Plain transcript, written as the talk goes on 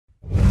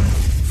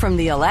from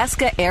the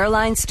Alaska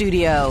Airlines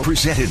studio.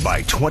 Presented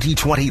by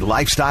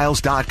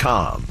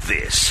 2020lifestyles.com.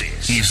 This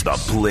is The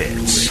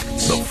Blitz.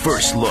 The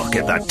first look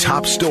at the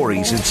top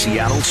stories in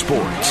Seattle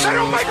sports. They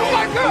don't make them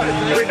like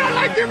us. We're not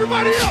like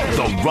everybody else.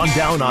 The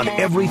rundown on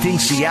everything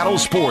Seattle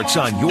sports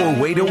on your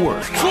way to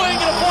work. Swing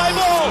and a fly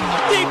ball.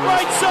 Deep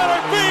right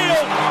center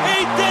field.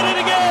 He did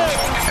it again.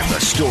 And the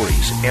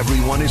stories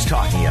everyone is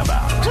talking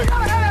about. We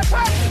gotta have that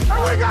passion,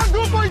 and we gotta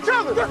do it for each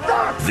other.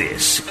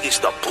 This is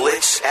The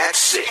Blitz at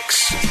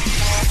 6.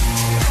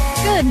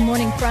 Good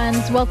morning,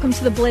 friends. Welcome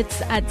to The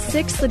Blitz at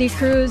 6. Lydia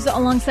Cruz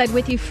alongside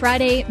with you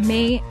Friday,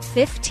 May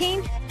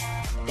 15th.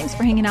 Thanks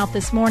for hanging out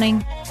this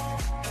morning.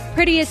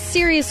 Pretty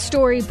serious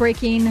story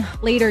breaking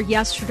later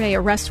yesterday.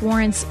 Arrest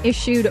warrants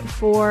issued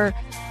for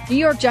New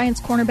York Giants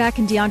cornerback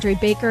and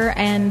Deandre Baker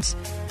and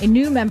a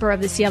new member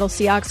of the Seattle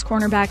Seahawks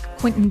cornerback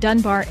Quinton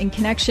Dunbar in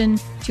connection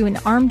to an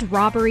armed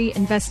robbery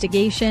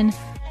investigation.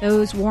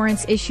 Those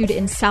warrants issued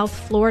in South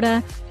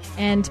Florida,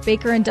 and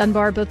Baker and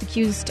Dunbar both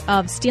accused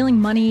of stealing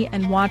money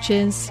and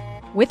watches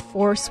with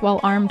force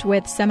while armed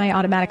with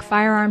semi-automatic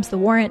firearms. The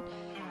warrant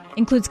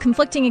includes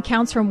conflicting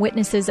accounts from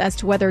witnesses as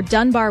to whether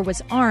Dunbar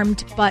was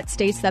armed, but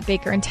states that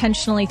Baker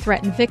intentionally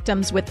threatened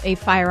victims with a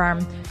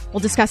firearm. We'll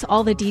discuss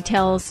all the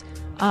details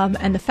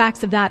and the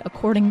facts of that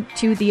according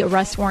to the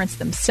arrest warrants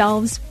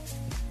themselves.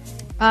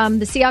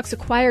 The Seahawks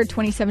acquired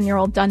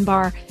 27-year-old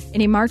Dunbar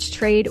in a March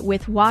trade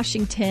with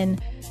Washington.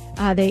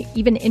 They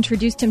even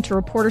introduced him to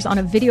reporters on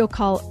a video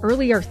call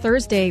earlier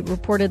Thursday,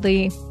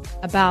 reportedly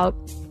about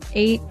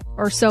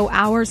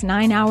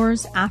 9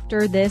 hours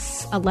after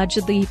this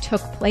allegedly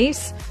took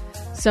place.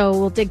 So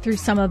we'll dig through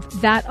some of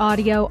that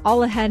audio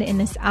all ahead in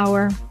this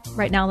hour.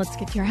 Right now, let's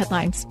get to your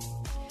headlines.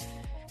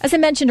 As I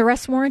mentioned,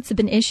 arrest warrants have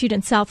been issued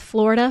in South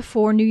Florida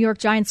for New York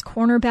Giants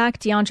cornerback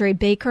Deandre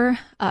Baker,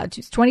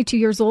 who's 22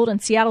 years old,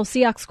 and Seattle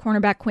Seahawks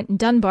cornerback Quinton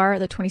Dunbar,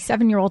 the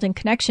 27-year-old, in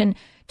connection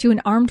to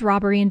an armed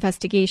robbery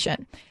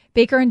investigation.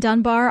 Baker and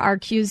Dunbar are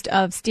accused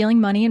of stealing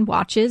money and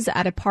watches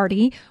at a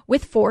party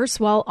with force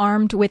while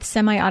armed with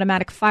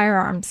semi-automatic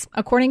firearms.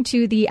 According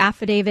to the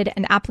affidavit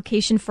and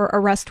application for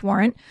arrest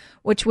warrant,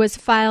 which was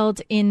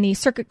filed in the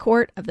Circuit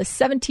Court of the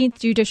 17th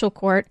Judicial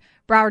Court,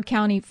 Broward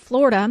County,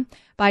 Florida,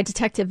 by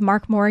Detective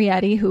Mark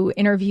Morietti, who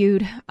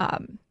interviewed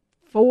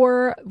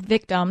 4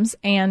 victims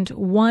and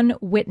 1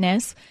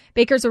 witness.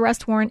 Baker's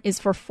arrest warrant is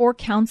for 4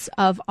 counts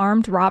of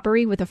armed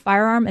robbery with a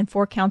firearm and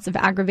 4 counts of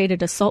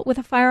aggravated assault with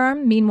a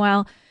firearm.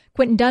 Meanwhile,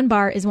 Quinton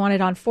Dunbar is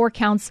wanted on 4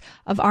 counts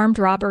of armed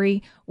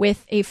robbery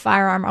with a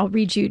firearm. I'll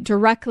read you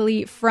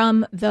directly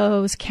from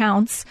those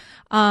counts.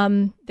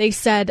 They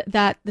said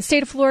that the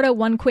state of Florida,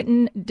 one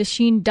Quinton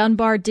Deshaun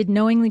Dunbar did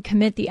knowingly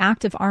commit the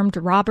act of armed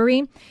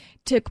robbery,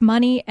 took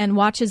money and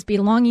watches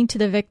belonging to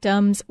the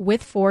victims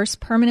with force,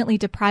 permanently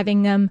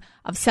depriving them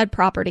of said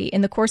property.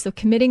 In the course of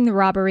committing the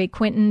robbery,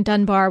 Quinton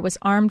Dunbar was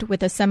armed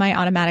with a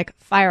semi-automatic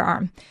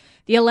firearm.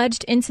 The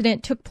alleged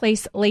incident took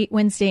place late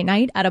Wednesday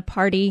night at a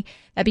party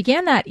that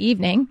began that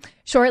evening.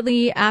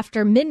 Shortly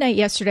after midnight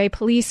yesterday,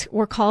 police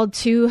were called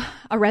to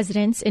a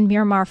residence in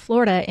Miramar,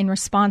 Florida, in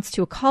response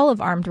to a call of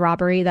armed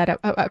robbery that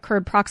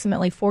occurred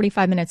approximately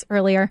 45 minutes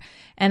earlier.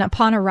 And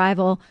upon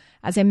arrival,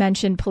 as I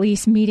mentioned,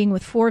 police meeting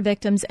with 4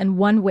 victims and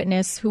 1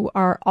 witness, who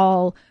are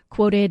all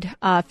quoted,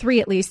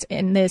 3 at least,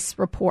 in this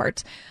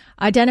report.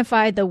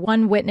 Identified the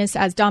 1 witness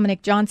as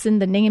Dominic Johnson,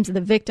 the names of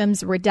the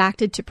victims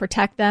redacted to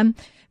protect them.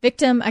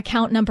 Victim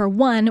account number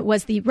 1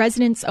 was the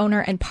residence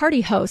owner and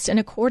party host, and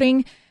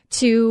according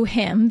to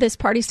him, this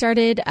party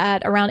started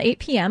at around 8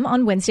 p.m.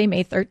 on Wednesday,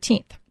 May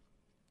 13th.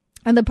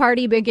 And the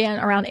party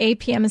began around 8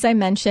 p.m., as I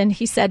mentioned.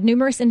 He said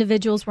numerous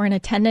individuals were in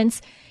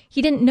attendance.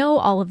 He didn't know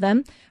all of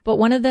them, but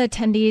one of the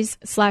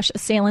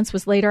attendees/assailants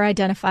was later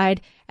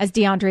identified as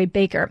Deandre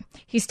Baker.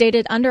 He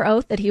stated under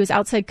oath that he was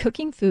outside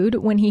cooking food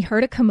when he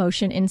heard a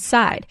commotion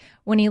inside.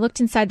 When he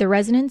looked inside the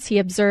residence, he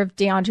observed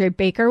Deandre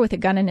Baker with a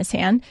gun in his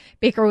hand.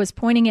 Baker was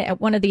pointing it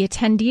at one of the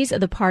attendees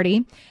of the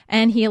party,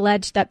 and he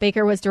alleged that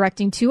Baker was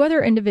directing 2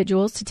 other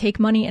individuals to take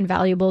money and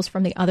valuables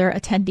from the other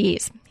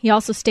attendees. He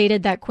also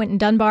stated that Quinton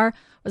Dunbar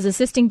was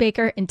assisting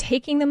Baker in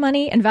taking the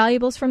money and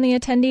valuables from the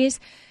attendees.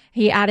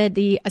 He added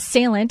the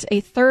assailant,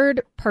 a 3rd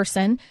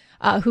person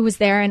who was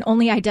there and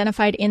only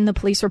identified in the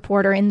police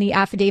report or in the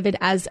affidavit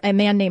as a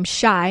man named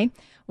Shy,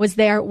 was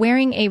there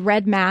wearing a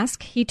red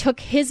mask. He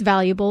took his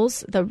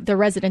valuables, the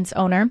residence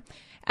owner,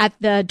 at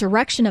the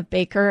direction of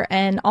Baker,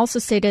 and also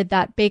stated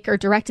that Baker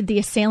directed the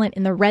assailant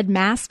in the red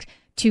mask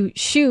to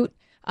shoot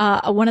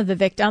one of the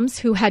victims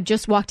who had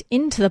just walked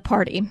into the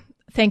party.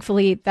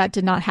 Thankfully, that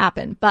did not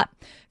happen. But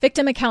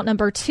victim account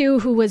number 2,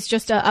 who was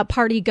just a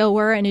party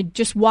goer and had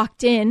just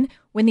walked in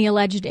when the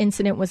alleged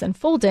incident was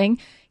unfolding,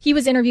 he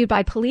was interviewed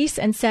by police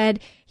and said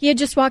he had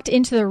just walked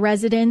into the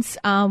residence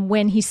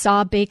when he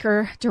saw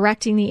Baker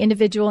directing the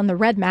individual in the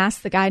red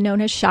mask, the guy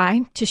known as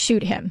Shy, to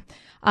shoot him.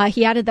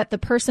 He added that the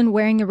person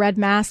wearing the red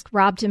mask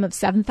robbed him of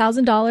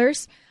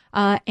 $7,000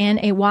 and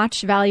a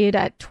watch valued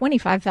at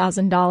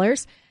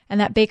 $25,000, and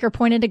that Baker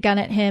pointed a gun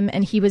at him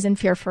and he was in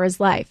fear for his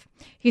life.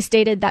 He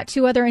stated that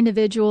 2 other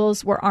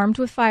individuals were armed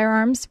with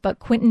firearms, but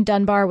Quinton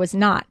Dunbar was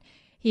not.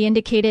 He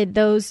indicated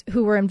those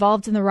who were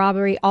involved in the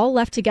robbery all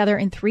left together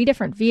in 3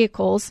 different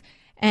vehicles.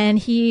 And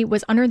he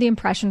was under the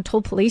impression,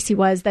 told police he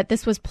was, that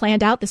this was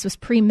planned out. This was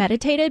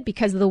premeditated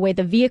because of the way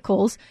the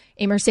vehicles,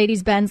 a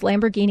Mercedes-Benz,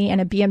 Lamborghini,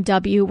 and a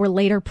BMW, were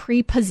later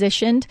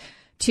pre-positioned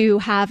to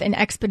have an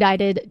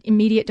expedited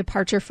immediate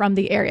departure from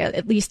the area,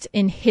 at least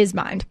in his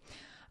mind.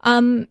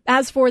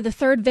 As for the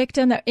third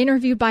victim that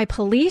interviewed by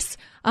police,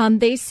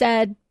 they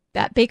said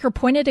that Baker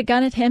pointed a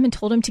gun at him and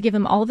told him to give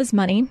him all of his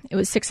money. It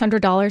was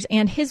 $600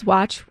 and his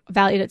watch,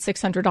 valued at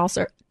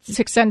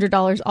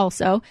 $600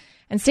 also,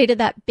 and stated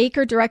that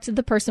Baker directed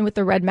the person with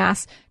the red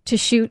mask to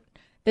shoot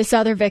this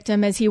other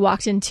victim as he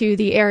walked into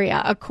the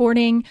area.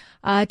 According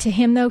to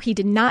him, though, he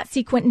did not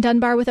see Quinton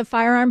Dunbar with a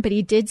firearm, but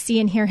he did see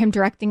and hear him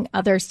directing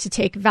others to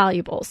take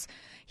valuables.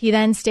 He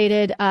then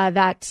stated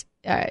that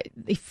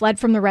he fled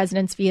from the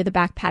residence via the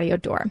back patio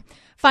door.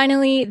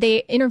 Finally, they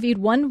interviewed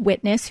one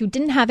witness who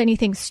didn't have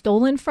anything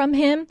stolen from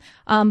him,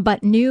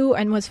 but knew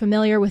and was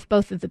familiar with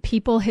both of the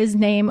people. His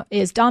name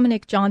is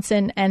Dominic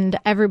Johnson, and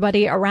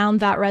everybody around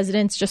that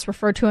residence just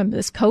referred to him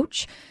as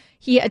Coach.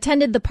 He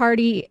attended the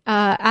party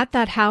at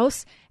that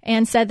house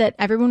and said that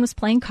everyone was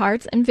playing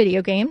cards and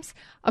video games.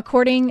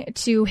 According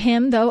to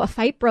him, though, a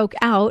fight broke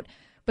out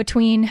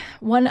between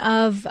one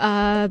of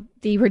the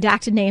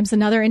redacted names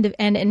and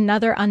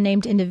another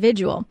unnamed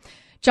individual.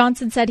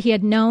 Johnson said he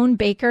had known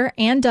Baker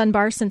and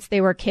Dunbar since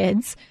they were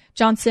kids.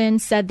 Johnson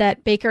said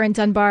that Baker and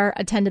Dunbar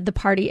attended the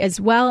party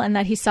as well and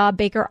that he saw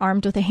Baker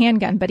armed with a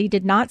handgun, but he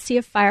did not see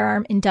a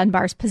firearm in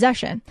Dunbar's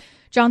possession.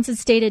 Johnson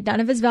stated none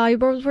of his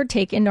valuables were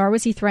taken, nor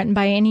was he threatened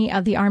by any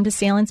of the armed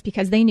assailants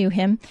because they knew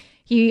him.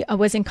 He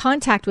was in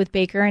contact with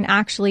Baker and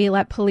actually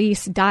let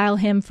police dial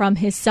him from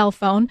his cell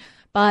phone,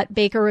 but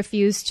Baker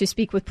refused to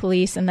speak with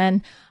police and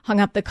then hung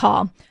up the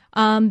call.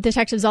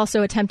 Detectives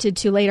also attempted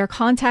to later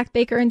contact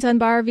Baker and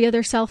Dunbar via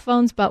their cell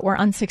phones, but were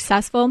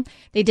unsuccessful.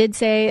 They did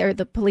say, or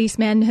the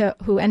policeman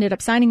who ended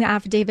up signing the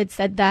affidavit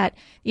said that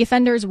the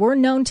offenders were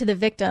known to the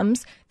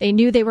victims. They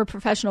knew they were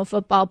professional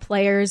football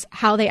players.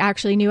 How they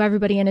actually knew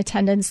everybody in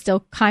attendance,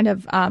 still kind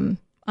of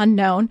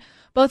unknown.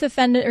 Both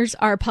offenders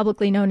are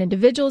publicly known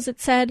individuals, it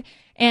said.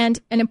 And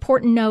an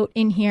important note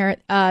in here,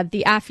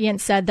 the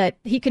affiant said that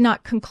he could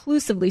not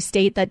conclusively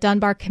state that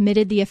Dunbar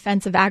committed the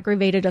offense of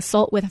aggravated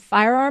assault with a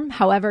firearm.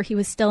 However, he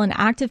was still an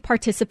active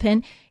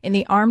participant in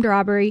the armed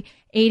robbery,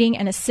 aiding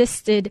and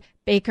assisted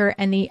Baker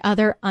and the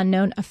other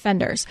unknown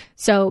offenders.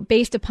 So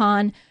based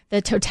upon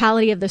the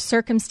totality of the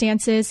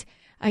circumstances,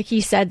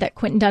 he said that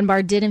Quinton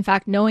Dunbar did, in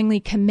fact, knowingly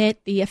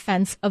commit the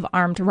offense of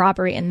armed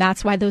robbery. And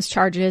that's why those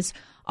charges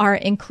are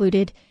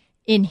included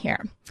in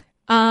here.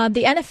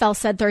 The NFL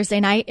said Thursday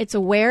night it's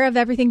aware of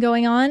everything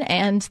going on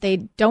and they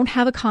don't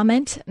have a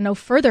comment, no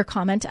further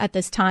comment at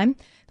this time.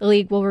 The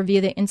league will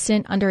review the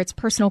incident under its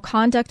personal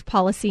conduct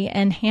policy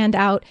and hand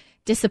out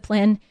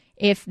discipline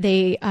if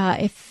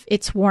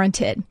it's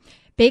warranted.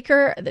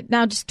 Baker,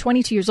 now just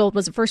 22 years old,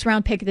 was a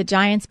first-round pick of the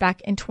Giants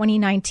back in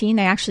 2019.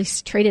 They actually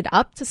traded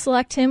up to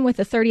select him with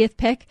the 30th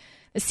pick.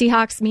 The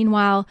Seahawks,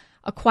 meanwhile,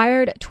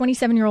 acquired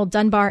 27-year-old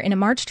Dunbar in a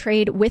March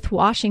trade with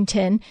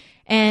Washington,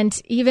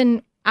 and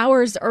even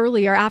hours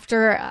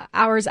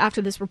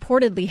after this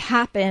reportedly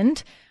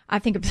happened, I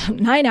think about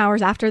 9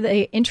 hours after,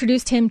 they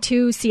introduced him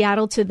to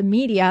Seattle to the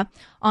media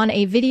on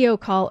a video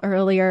call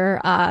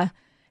earlier.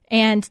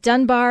 And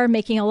Dunbar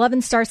making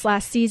 11 starts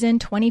last season,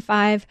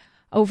 25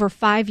 over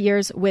 5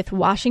 years with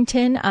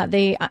Washington.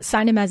 They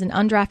signed him as an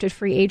undrafted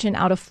free agent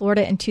out of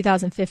Florida in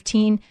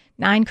 2015,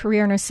 9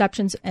 career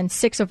interceptions and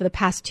 6 over the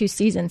past 2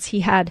 seasons.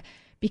 He had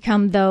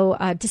become, though,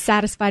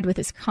 dissatisfied with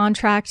his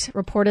contract,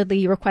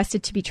 reportedly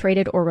requested to be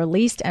traded or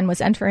released, and was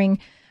entering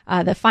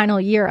the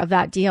final year of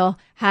that deal,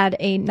 had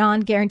a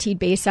non-guaranteed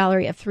base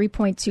salary of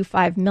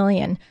 $3.25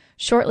 million.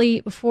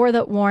 Shortly before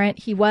the warrant,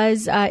 he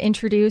was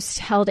introduced,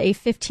 held a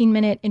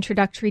 15-minute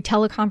introductory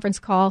teleconference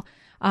call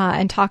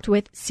and talked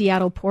with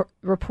Seattle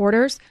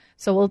reporters.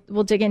 So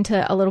we'll dig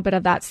into a little bit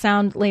of that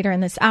sound later in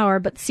this hour.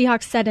 But the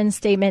Seahawks said in a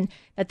statement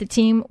that the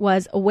team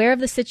was aware of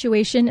the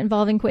situation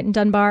involving Quinton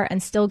Dunbar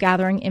and still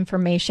gathering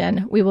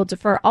information. We will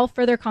defer all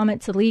further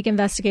comment to league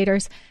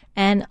investigators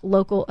and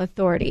local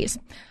authorities.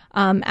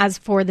 As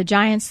for the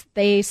Giants,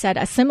 they said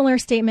a similar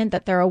statement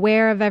that they're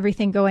aware of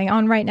everything going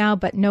on right now,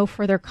 but no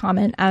further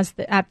comment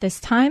at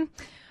this time.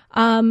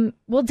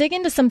 We'll dig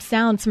into some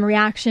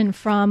reaction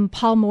from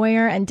Paul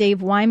Moyer and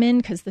Dave Wyman,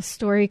 because the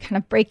story kind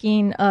of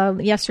breaking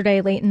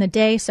yesterday late in the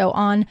day. So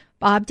on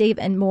Bob, Dave,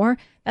 and more.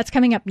 That's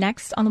coming up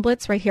next on The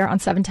Blitz right here on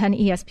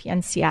 710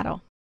 ESPN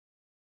Seattle.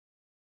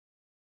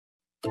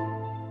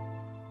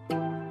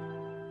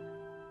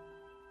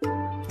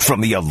 From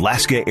the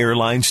Alaska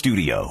Airlines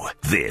Studio,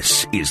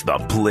 this is The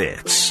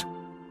Blitz.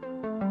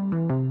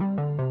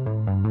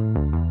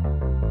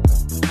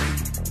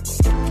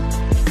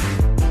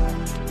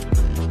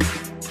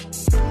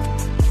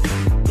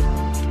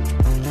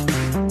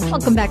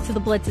 Welcome back to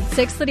The Blitz at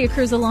 6. Lydia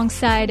Cruz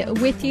alongside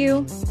with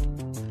you,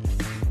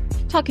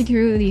 talking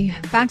through the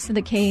facts of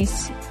the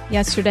case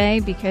yesterday,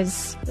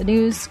 because the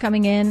news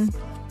coming in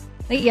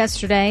Late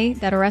yesterday,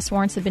 that arrest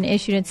warrants have been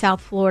issued in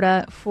South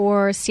Florida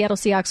for Seattle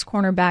Seahawks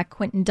cornerback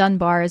Quinton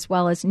Dunbar, as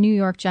well as New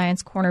York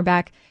Giants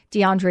cornerback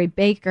Deandre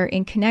Baker,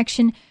 in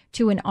connection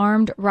to an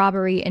armed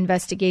robbery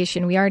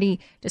investigation. We already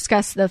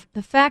discussed the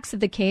facts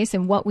of the case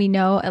and what we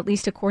know, at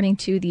least according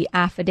to the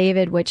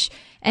affidavit, which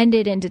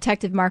ended in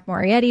Detective Mark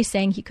Morietti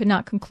saying he could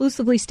not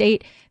conclusively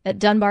state that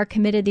Dunbar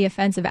committed the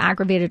offense of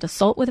aggravated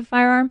assault with a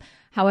firearm.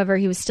 However,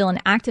 he was still an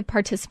active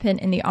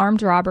participant in the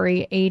armed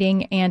robbery,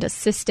 aiding and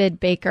assisted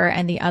Baker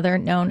and the other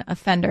known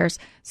offenders.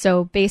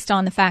 So based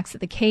on the facts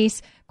of the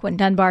case, Quinton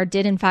Dunbar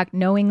did in fact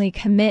knowingly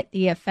commit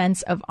the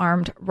offense of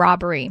armed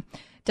robbery.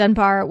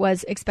 Dunbar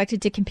was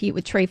expected to compete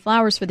with Trey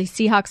Flowers for the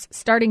Seahawks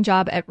starting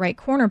job at right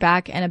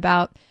cornerback, and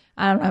about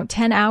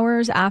 10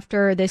 hours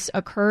after this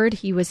occurred,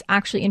 he was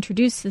actually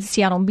introduced to the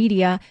Seattle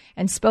media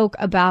and spoke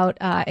about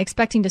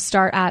expecting to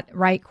start at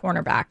right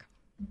cornerback.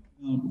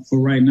 For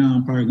right now,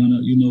 I'm probably going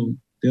to,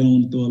 they don't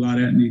want to throw a lot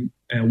at me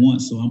at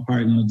once, so I'm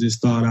probably going to just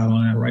start out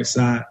on that right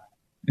side.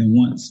 And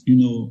once,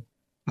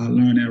 I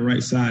learn that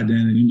right side,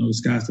 then, the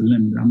sky's the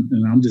limit.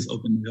 I'm just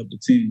opening up the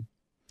team.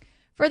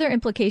 Further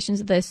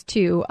implications of this,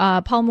 too.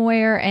 Paul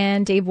Moyer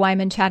and Dave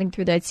Wyman chatting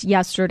through this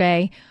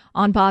yesterday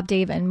on Bob,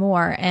 Dave, and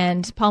More.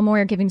 And Paul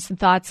Moyer giving some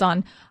thoughts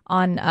on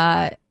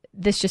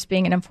this just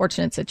being an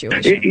unfortunate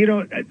situation.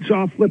 So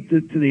I'll flip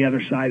to the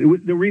other side.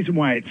 The reason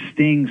why it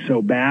stings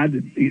so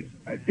bad,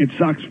 it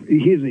sucks.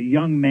 He's a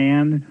young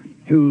man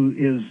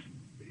who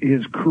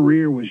his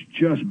career was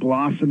just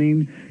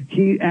blossoming.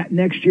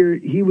 Next year,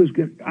 he was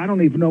good. I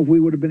don't even know if we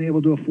would have been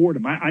able to afford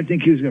him. I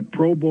think he was a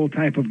Pro Bowl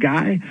type of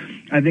guy.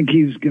 I think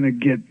he's going to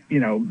get,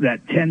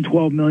 that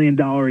 $10-12 million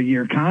a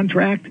year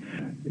contract.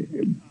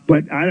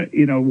 But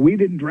we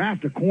didn't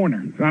draft a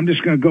corner. I'm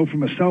just going to go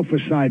from a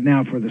selfish side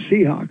now for the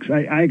Seahawks.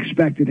 I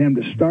expected him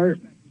to start.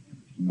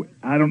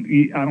 I don't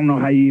know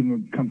how you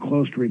even come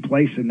close to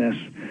replacing this,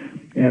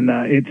 and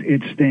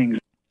it stings.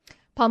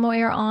 Paul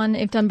Moyer on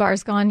if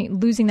Dunbar's gone,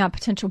 losing that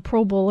potential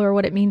Pro Bowler,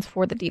 what it means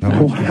for the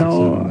defense.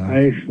 Well,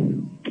 I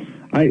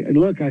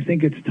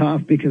think it's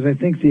tough because I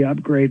think the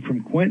upgrade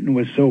from Quinton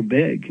was so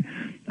big.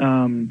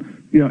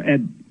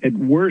 At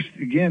worst,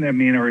 again,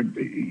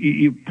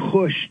 you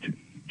pushed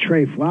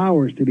Trey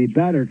Flowers to be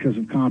better because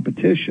of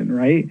competition,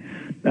 right?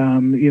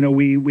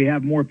 We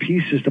have more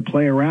pieces to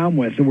play around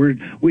with, and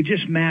we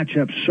just match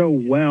up so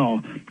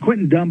well.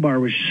 Quinton Dunbar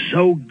was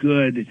so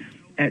good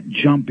at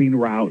jumping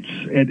routes,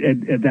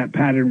 at that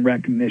pattern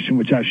recognition,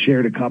 which I've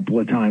shared a couple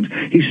of times.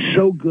 He's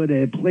so good at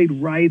it.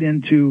 Played right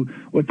into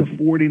what the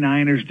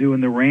 49ers do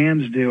and the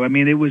Rams do.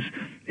 It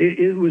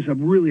was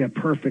a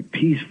perfect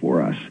piece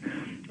for us.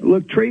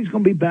 Look, Trey's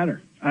going to be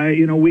better.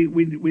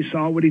 We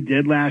saw what he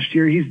did last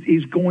year.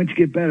 He's going to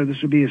get better.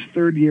 This will be his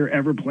third year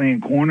ever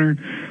playing corner.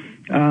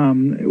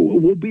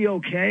 We'll be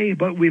okay,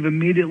 but we've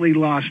immediately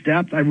lost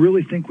depth. I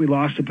really think we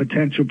lost a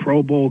potential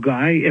Pro Bowl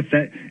guy if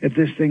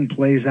this thing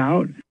plays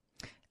out.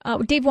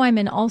 Dave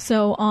Wyman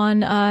also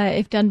on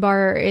if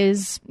Dunbar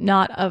is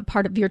not a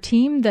part of your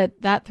team,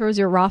 that throws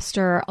your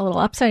roster a little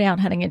upside down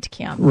heading into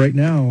camp. Right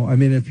now,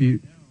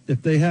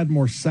 if they had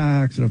more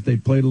sacks and if they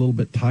played a little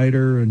bit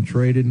tighter and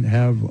Trey didn't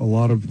have a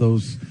lot of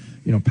those,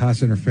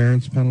 pass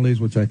interference penalties,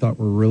 which I thought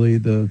were really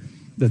the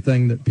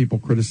thing that people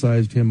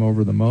criticized him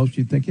over the most,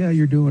 you'd think, yeah,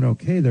 you're doing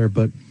okay there.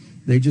 But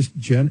they just,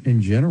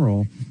 in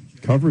general,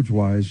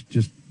 coverage-wise,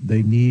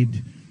 they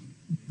need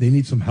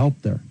some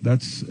help there.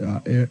 That's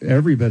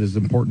every bit as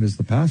important as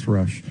the pass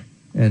rush.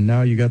 And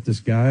now you got this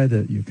guy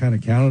that you kind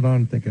of counted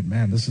on, thinking,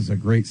 man, this is a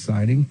great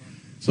signing.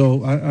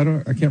 So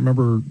I can't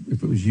remember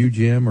if it was you,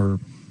 Jim, or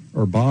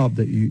Bob,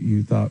 that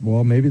you thought,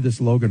 well, maybe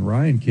this Logan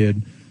Ryan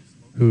kid,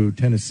 who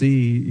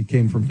he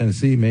came from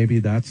Tennessee, maybe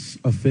that's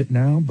a fit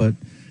now. But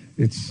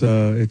it's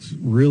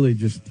really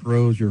just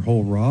throws your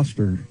whole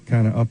roster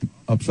kind of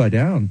upside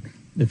down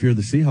if you're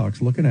the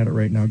Seahawks looking at it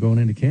right now going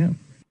into camp.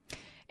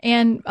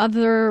 And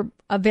other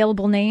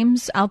available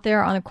names out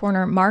there on the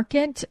corner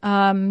market.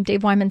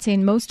 Dave Wyman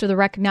saying most of the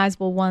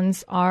recognizable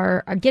ones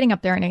are getting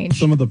up there in age.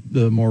 Some of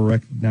the more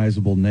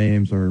recognizable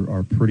names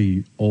are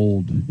pretty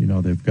old.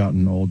 They've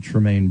gotten old.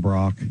 Tremaine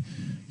Brock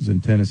is in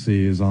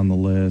Tennessee, is on the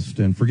list.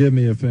 And forgive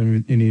me if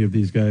any of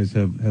these guys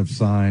have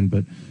signed,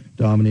 but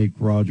Dominique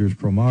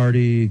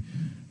Rodgers-Cromartie,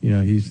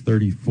 he's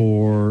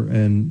 34.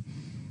 And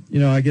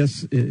I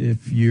guess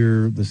if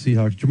you're the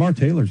Seahawks, Jamar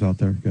Taylor's out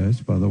there, guys,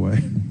 by the way,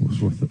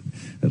 was with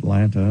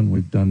Atlanta, and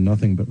we've done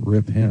nothing but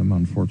rip him,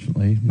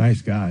 unfortunately.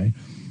 Nice guy,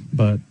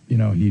 but,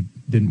 he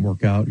didn't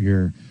work out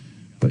here.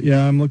 But,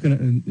 yeah, I'm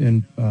looking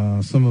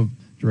at some of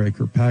Dre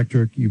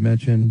Kirkpatrick you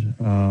mentioned,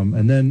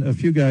 and then a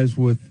few guys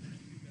with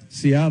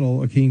Seattle,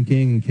 Akeem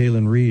King and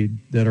Kalen Reed,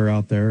 that are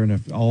out there, and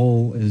if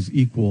all is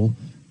equal,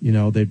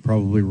 they'd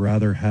probably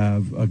rather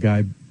have a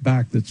guy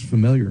back that's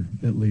familiar,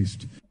 at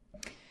least.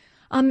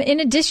 In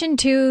addition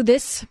to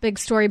this big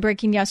story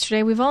breaking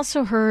yesterday, we've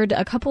also heard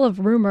a couple of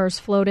rumors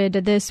floated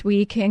this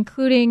week,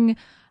 including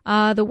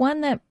the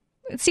one that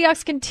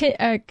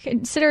Seahawks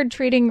considered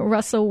trading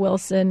Russell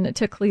Wilson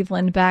to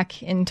Cleveland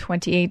back in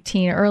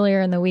 2018.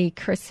 Earlier in the week,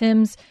 Chris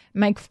Sims,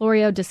 Mike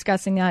Florio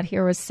discussing that.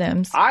 Here was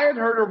Sims. I had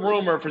heard a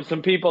rumor from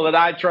some people that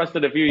I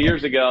trusted a few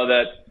years ago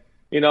that,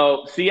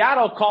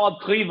 Seattle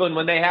called Cleveland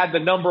when they had the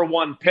number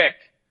 1 pick.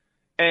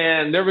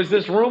 And there was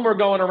this rumor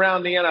going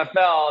around the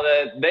NFL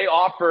that they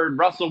offered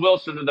Russell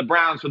Wilson to the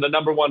Browns for the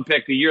number 1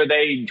 pick the year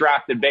they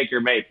drafted Baker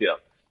Mayfield.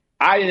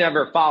 I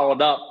never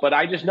followed up, but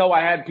I just know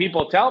I had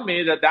people tell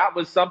me that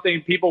was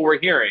something people were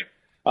hearing.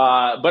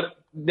 But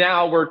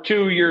now we're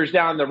 2 years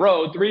down the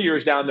road, 3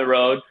 years down the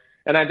road,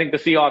 and I think the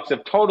Seahawks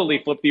have totally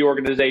flipped the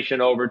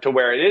organization over to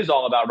where it is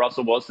all about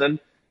Russell Wilson.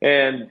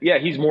 And, yeah,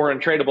 he's more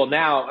untradeable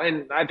now,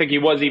 and I think he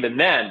was even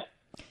then.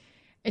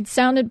 It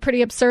sounded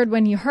pretty absurd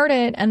when you heard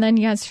it, and then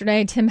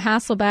yesterday, Tim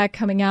Hasselbeck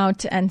coming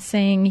out and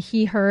saying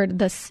he heard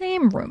the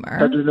same rumor.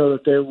 I do know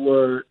that they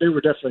were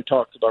definitely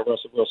talks about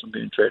Russell Wilson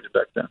being traded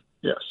back then.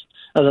 Yes,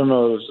 I don't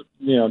know if it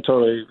was,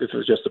 totally if it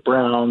was just the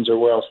Browns or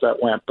where else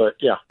that went, but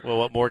yeah. Well,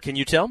 what more can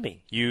you tell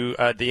me?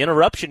 The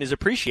interruption is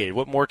appreciated.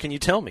 What more can you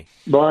tell me?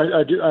 Well,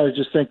 I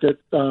just think that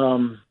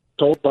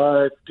told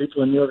by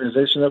people in the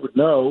organization that would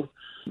know.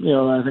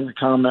 I think the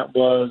comment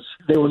was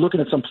they were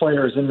looking at some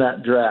players in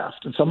that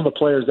draft, and some of the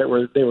players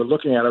that they were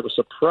looking at, I was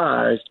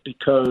surprised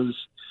because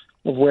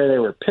of where they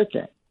were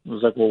picking. It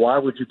was like, well, why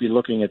would you be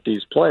looking at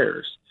these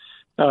players?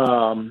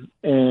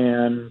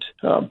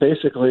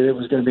 Basically, it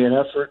was going to be an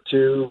effort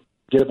to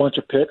get a bunch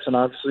of picks and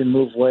obviously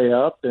move way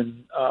up.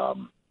 And,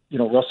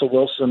 Russell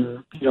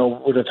Wilson,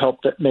 would have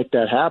helped make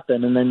that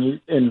happen. And then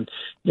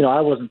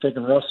I wasn't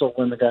thinking Russell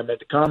when the guy made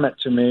the comment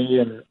to me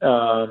and,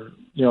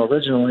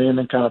 originally, and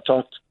then kind of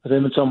talked with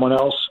him and someone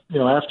else,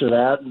 after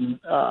that. And,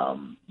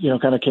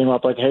 kind of came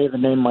up like, hey, the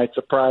name might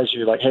surprise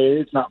you. Like, hey,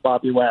 it's not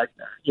Bobby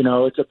Wagner.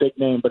 It's a big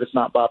name, but it's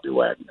not Bobby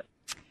Wagner.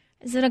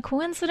 Is it a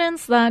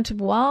coincidence that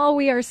while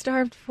we are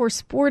starved for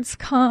sports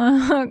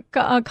content,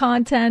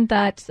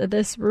 that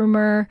this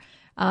rumor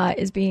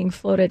is being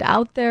floated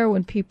out there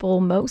when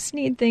people most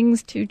need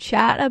things to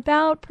chat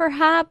about,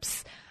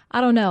 perhaps? I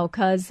don't know,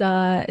 because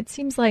it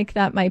seems like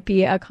that might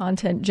be a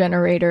content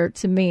generator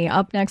to me.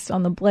 Up next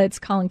on the Blitz,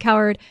 Colin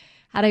Cowherd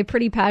had a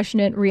pretty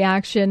passionate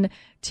reaction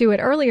to it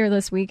earlier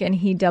this week, and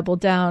he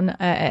doubled down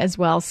as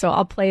well. So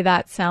I'll play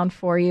that sound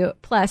for you.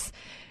 Plus,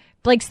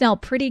 Blake Snell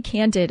pretty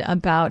candid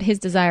about his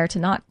desire to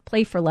not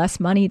play for less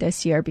money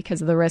this year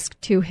because of the risk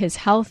to his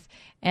health.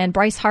 And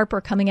Bryce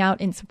Harper coming out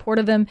in support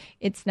of him.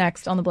 It's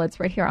next on the Blitz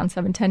right here on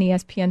 710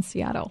 ESPN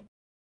Seattle.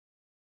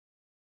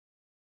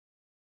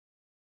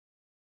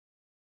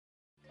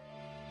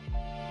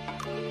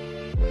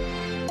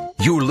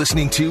 You're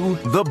listening to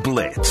The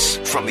Blitz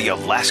from the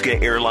Alaska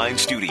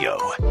Airlines Studio.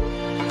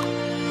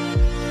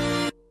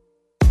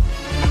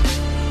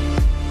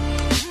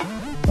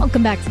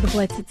 Welcome back to the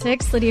Blitz at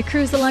 6. Lydia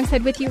Cruz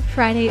alongside with you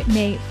Friday,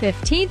 May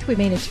 15th. We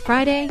made it to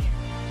Friday.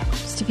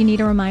 Just if you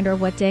need a reminder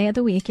of what day of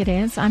the week it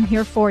is, I'm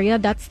here for you.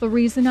 That's the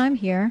reason I'm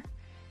here.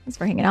 Thanks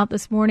for hanging out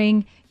this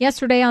morning.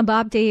 Yesterday on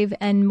Bob, Dave,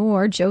 and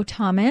More, Joe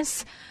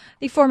Thomas,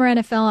 the former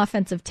NFL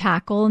offensive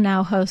tackle,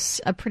 now hosts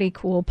a pretty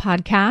cool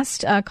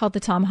podcast called The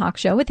Tomahawk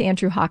Show with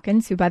Andrew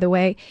Hawkins, who, by the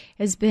way,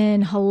 has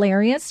been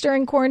hilarious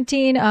during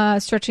quarantine,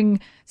 stretching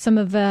some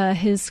of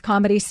his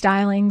comedy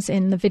stylings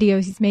in the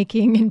videos he's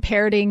making and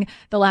parroting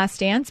The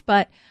Last Dance.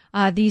 But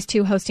these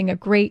two hosting a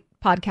great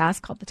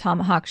podcast called The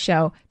Tomahawk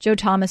Show. Joe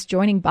Thomas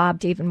joining Bob,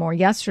 Dave, and More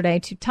yesterday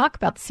to talk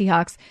about the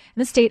Seahawks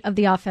and the state of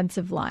the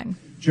offensive line.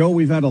 Joe,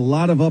 we've had a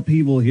lot of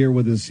upheaval here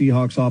with the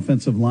Seahawks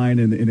offensive line,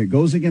 and it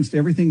goes against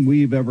everything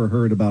we've ever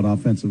heard about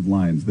offensive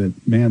lines. That,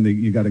 man,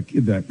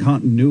 that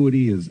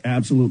continuity is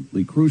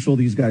absolutely crucial.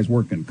 These guys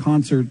work in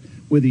concert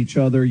with each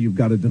other. You've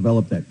got to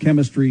develop that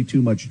chemistry.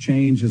 Too much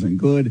change isn't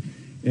good.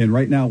 And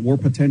right now, we're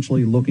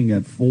potentially looking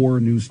at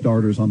 4 new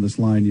starters on this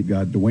line. You've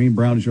got Dwayne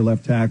Brown as your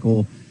left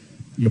tackle.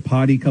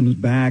 Yapati comes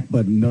back,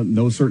 but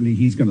no certainty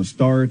he's going to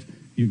start.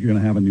 You're going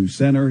to have a new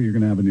center. You're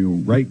going to have a new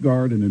right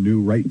guard and a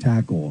new right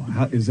tackle.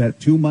 Is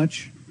that too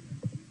much?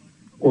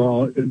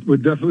 Well, it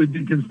would definitely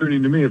be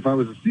concerning to me if I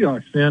was a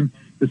Seahawks fan,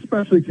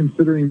 especially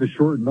considering the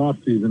shortened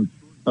offseason.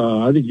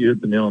 I think you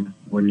hit the nail on it.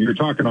 When you're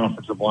talking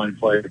offensive line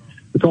play,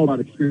 it's all about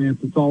experience.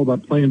 It's all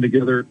about playing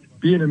together,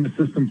 being in the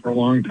system for a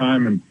long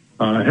time, and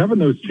having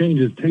those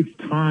changes takes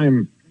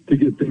time to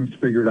get things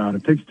figured out.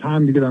 It takes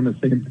time to get on the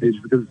same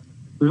page because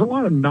there's a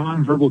lot of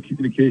nonverbal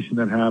communication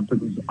that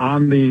happens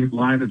on the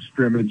line of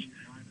scrimmage,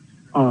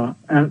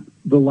 at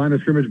the line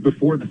of scrimmage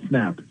before the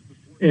snap.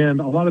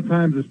 And a lot of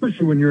times,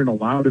 especially when you're in a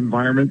loud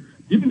environment,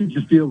 you can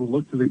just be able to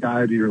look to the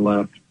guy to your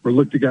left or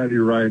look to the guy to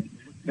your right,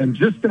 and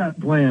just that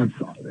glance,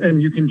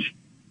 and you can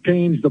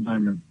change the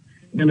alignment.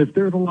 And if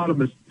there's a lot of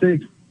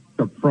mistakes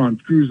up front,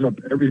 screws up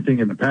everything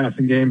in the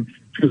passing game,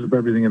 screws up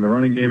everything in the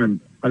running game.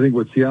 And I think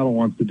what Seattle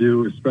wants to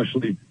do,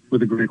 especially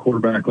with a great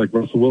quarterback like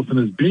Russell Wilson,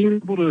 is being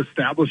able to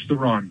establish the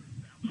run,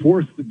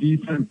 force the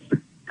defense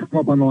to come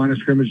up on the line of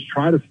scrimmage,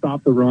 try to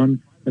stop the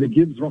run. And it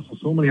gives Russell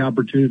so many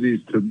opportunities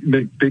to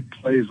make big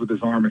plays with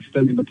his arm,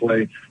 extending the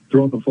play,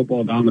 throwing the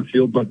football down the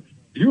field. But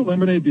if you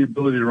eliminate the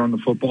ability to run the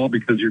football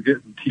because you're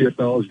getting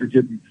TFLs, you're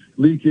getting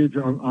leakage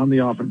on the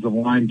offensive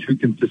line too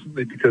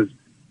consistently because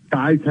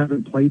guys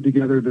haven't played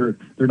together.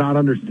 They're not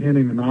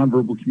understanding the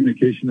nonverbal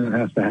communication that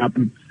has to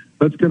happen.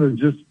 That's going to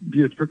just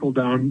be a trickle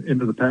down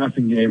into the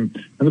passing game,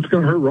 and it's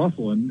going to hurt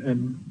Russell.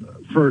 And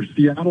for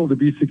Seattle to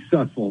be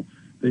successful,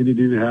 they need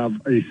to have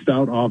a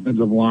stout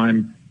offensive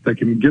line that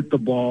can get the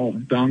ball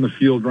down the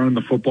field, running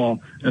the football,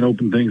 and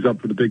open things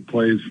up for the big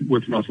plays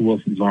with Russell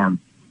Wilson's arm.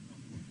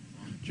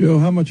 Joe,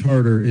 how much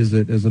harder is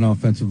it as an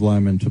offensive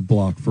lineman to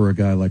block for a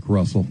guy like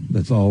Russell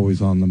that's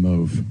always on the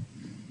move?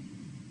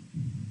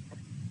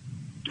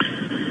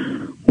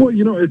 Well,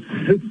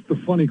 it's the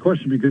funny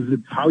question because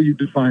it's how you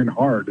define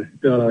hard.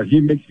 He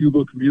makes you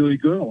look really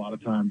good a lot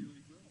of times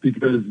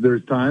because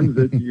there's times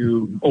that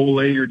you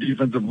olay your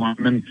defensive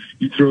lineman,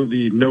 you throw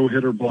the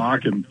no-hitter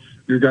block, and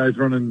your guy's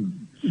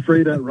running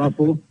straight at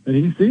Russell, and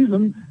he sees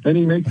him, and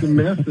he makes him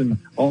miss, and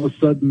all of a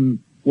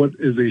sudden what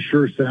is a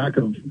sure sack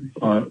of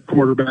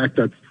quarterback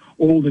that's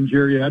old and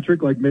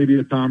geriatric, like maybe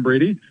a Tom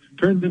Brady,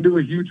 turns into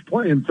a huge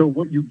play. And so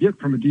what you get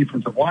from a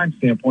defensive line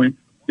standpoint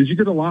is you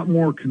get a lot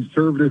more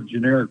conservative,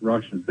 generic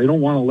rushes. They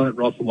don't want to let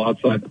Russell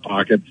outside the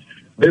pocket.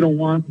 They don't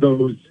want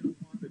those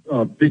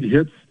big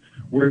hits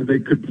where they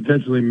could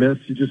potentially miss.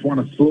 You just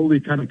want to slowly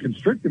kind of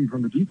constrict him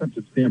from a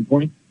defensive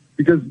standpoint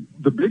because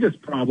the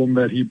biggest problem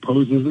that he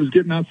poses is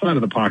getting outside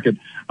of the pocket.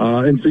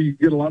 And so you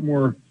get a lot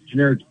more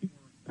generic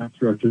pass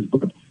rushes.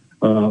 But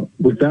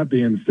with that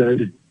being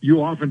said,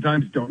 you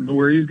oftentimes don't know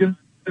where he's going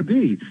to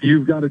be.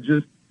 You've got to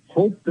just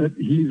hope that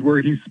he's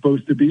where he's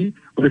supposed to be.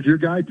 But if your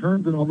guy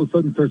turns and all of a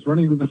sudden starts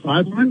running to the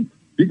sideline,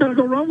 you got to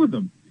go run with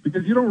him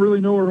because you don't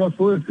really know where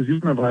Russell is because you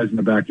don't have eyes in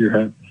the back of your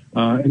head.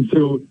 And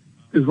so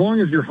as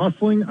long as you're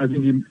hustling, I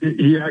think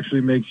he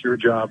actually makes your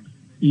job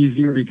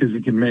easier because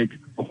he can make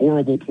a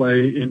horrible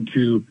play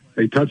into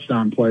a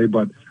touchdown play.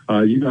 But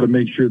you got to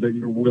make sure that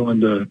you're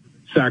willing to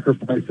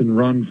sacrifice and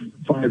run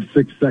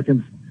 5-6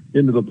 seconds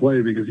into the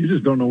play because you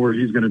just don't know where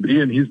he's going to be,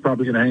 and he's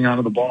probably going to hang on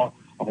to the ball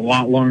a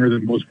lot longer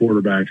than most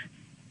quarterbacks.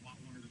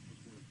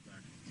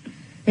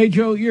 Hey,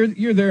 Joe,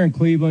 you're there in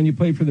Cleveland. You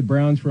played for the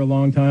Browns for a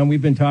long time.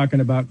 We've been talking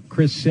about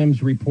Chris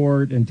Sims'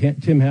 report and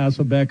Tim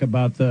Hasselbeck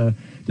about the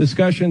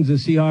discussions the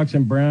Seahawks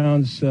and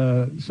Browns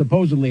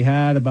supposedly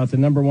had about the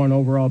number 1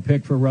 overall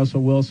pick for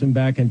Russell Wilson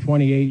back in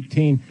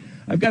 2018.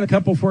 I've got a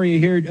couple for you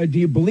here. Do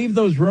you believe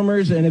those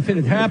rumors? And if it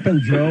had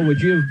happened, Joe,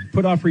 would you have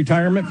put off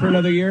retirement for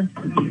another year?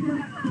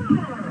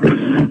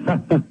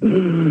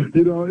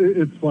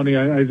 It's funny.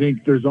 I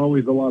think there's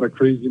always a lot of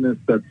craziness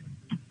that's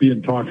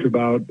being talked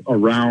about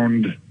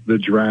around the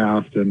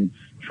draft and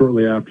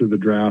shortly after the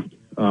draft.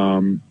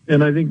 And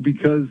I think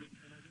because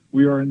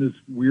we are in this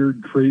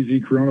weird,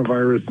 crazy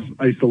coronavirus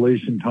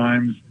isolation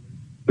times,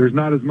 there's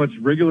not as much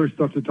regular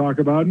stuff to talk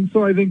about. And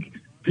so I think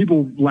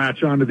people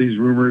latch onto these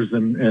rumors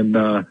and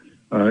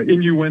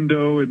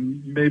innuendo,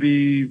 and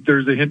maybe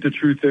there's a hint of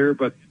truth there.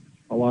 But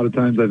a lot of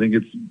times I think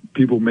it's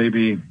people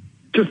maybe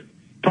just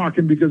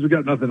talking because we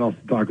got nothing else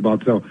to talk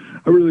about. So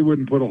I really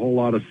wouldn't put a whole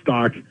lot of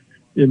stock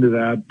into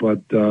that, but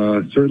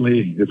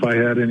certainly if I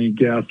had any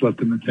gas left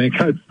in the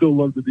tank, I'd still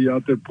love to be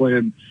out there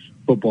playing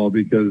football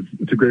because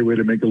it's a great way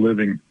to make a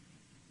living.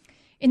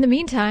 In the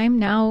meantime,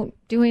 now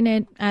doing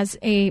it as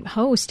a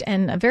host,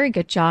 and a very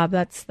good job.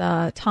 That's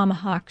the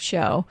Tomahawk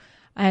Show.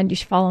 And you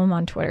should follow him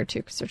on Twitter, too,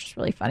 because they're just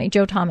really funny.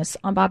 Joe Thomas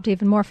on Bob, Dave,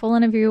 and more. Full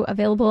interview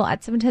available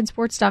at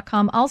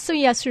 710sports.com. Also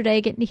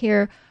yesterday, getting to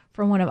hear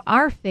from one of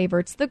our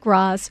favorites, the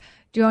Gras,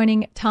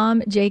 joining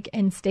Tom, Jake,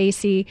 and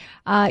Stacy.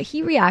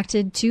 He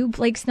reacted to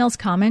Blake Snell's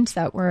comments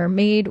that were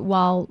made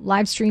while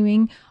live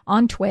streaming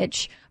on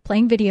Twitch,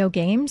 playing video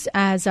games,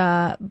 as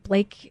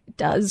Blake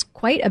does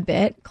quite a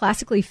bit.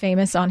 Classically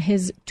famous on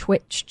his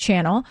Twitch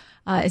channel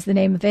is the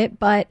name of it.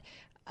 But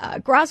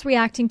Gras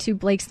reacting to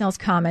Blake Snell's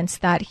comments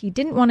that he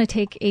didn't want to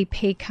take a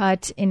pay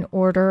cut in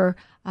order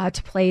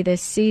to play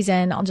this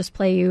season. I'll just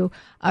play you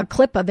a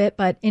clip of it.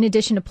 But in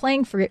addition to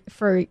playing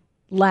for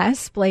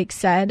less, Blake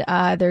said,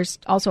 there's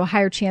also a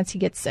higher chance he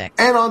gets sick.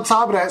 And on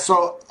top of that,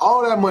 so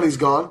all that money's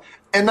gone,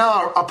 and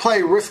now I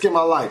play risking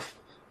my life.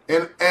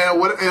 And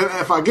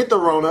if I get the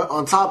Rona,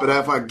 on top of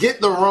that, if I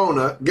get the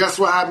Rona, guess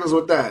what happens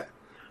with that?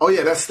 Oh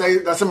yeah, that's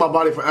in my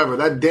body forever.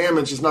 That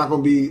damage is not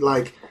going to be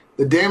like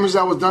the damage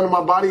that was done to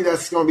my body.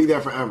 That's going to be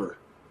there forever.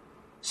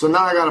 So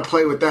now I got to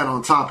play with that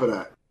on top of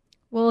that.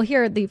 We'll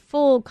hear the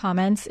full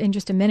comments in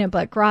just a minute,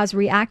 but Gras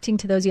reacting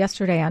to those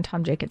yesterday on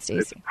Tom, Jake, and Stacy.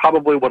 It's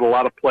probably what a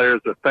lot of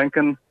players are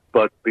thinking,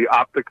 but the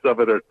optics of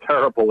it are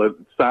terrible. It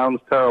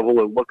sounds terrible.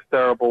 It looks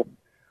terrible.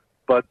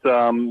 But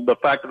the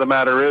fact of the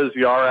matter is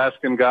you are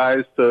asking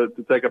guys to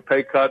take a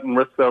pay cut and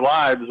risk their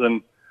lives.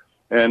 And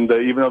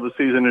even though the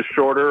season is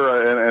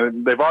shorter,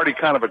 and they've already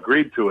kind of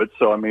agreed to it.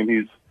 So, I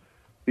mean,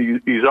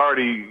 they've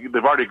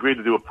already agreed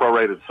to do a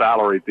prorated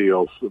salary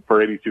deal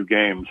for 82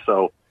 games.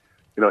 So,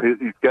 you know,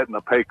 he's getting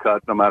a pay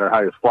cut no matter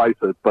how you slice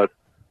it. But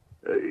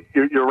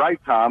you're right,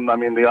 Tom. I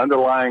mean, the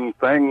underlying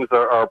things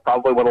are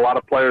probably what a lot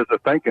of players are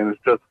thinking. It's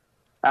just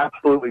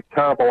absolutely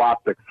terrible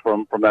optics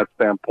from that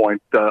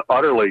standpoint,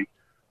 utterly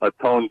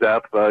tone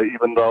deaf,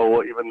 even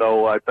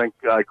though I think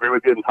I agree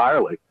with you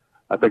entirely.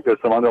 I think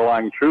there's some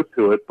underlying truth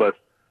to it, but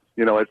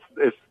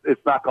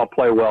it's not going to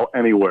play well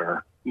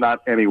anywhere,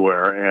 not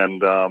anywhere,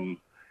 and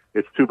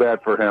it's too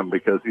bad for him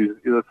because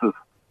this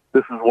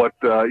is what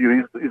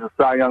he's a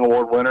Cy Young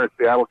Award winner, a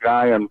Seattle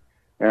guy,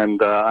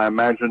 and I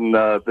imagine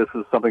this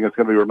is something that's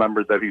going to be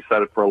remembered that he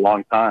said it for a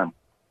long time.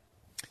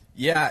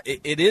 Yeah,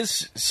 it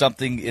is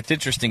something. It's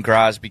interesting,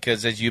 Graz,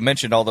 because as you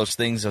mentioned, all those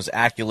things, those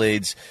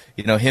accolades,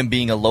 him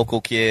being a local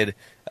kid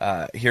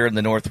here in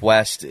the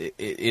Northwest,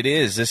 it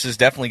is. This is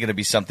definitely going to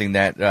be something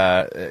that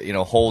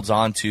holds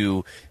on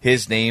to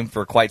his name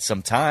for quite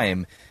some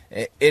time.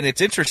 And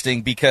it's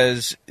interesting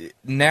because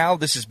now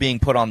this is being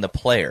put on the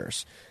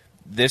players.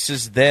 This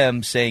is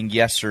them saying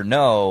yes or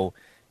no,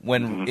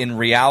 when in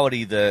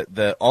reality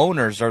the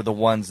owners are the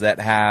ones that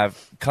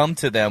have come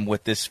to them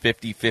with this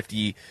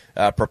 50-50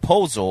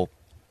 proposal.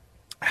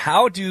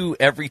 How do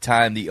every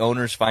time the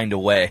owners find a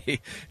way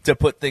to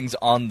put things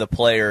on the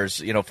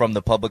players, from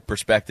the public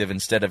perspective,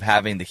 instead of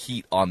having the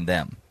heat on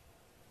them?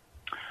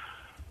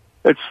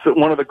 It's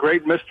one of the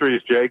great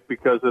mysteries, Jake,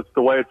 because it's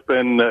the way it's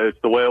been. It's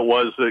the way it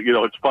was.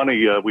 It's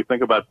funny. We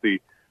think about the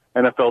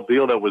NFL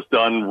deal that was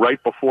done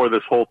right before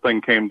this whole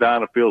thing came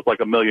down. It feels like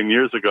a million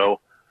years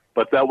ago.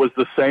 But that was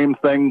the same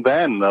thing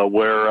then,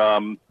 where,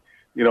 and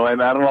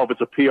I don't know if it's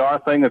a PR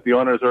thing that the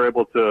owners are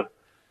able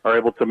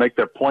to make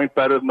their point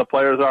better than the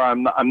players are.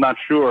 I'm not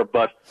sure,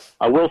 but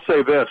I will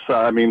say this.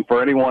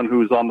 For anyone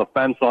who's on the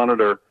fence on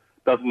it or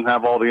doesn't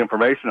have all the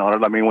information on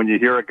it, when you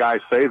hear a guy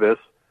say this,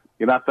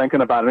 you're not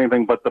thinking about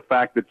anything but the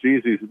fact that,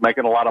 geez, he's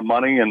making a lot of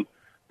money and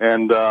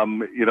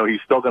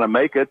he's still going to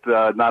make it,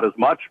 not as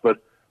much, but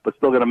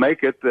still going to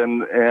make it,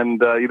 and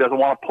he doesn't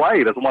want to play.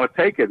 He doesn't want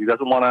to take it. He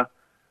doesn't want to.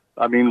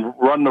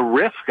 Run the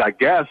risk, I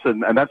guess,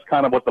 and that's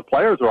kind of what the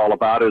players are all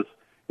about is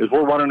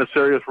we're running a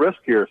serious risk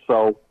here.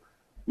 So,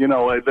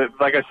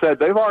 like I said,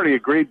 they've already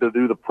agreed to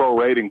do the pro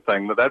rating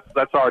thing.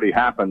 That's already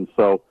happened.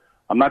 So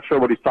I'm not sure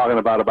what he's talking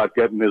about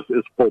getting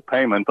his full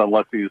payment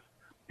unless he's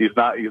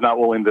not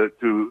willing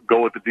to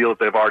go with the deal that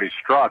they've already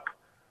struck.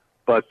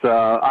 But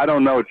I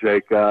don't know,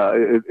 Jake.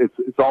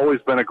 It's always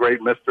been a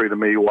great mystery to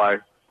me why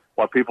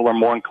people are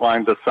more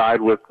inclined to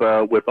side with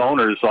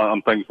owners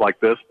on things like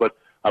this. But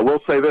I will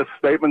say this,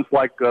 statements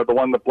like the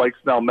one that Blake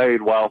Snell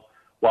made, while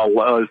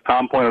as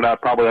Tom pointed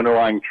out, probably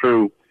underlying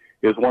true,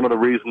 is one of the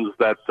reasons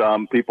that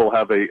people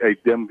have a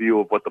dim view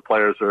of what the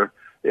players are,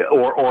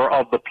 or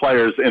of the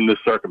players in this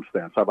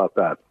circumstance. How about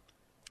that?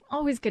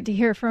 Always good to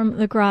hear from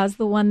the Graz,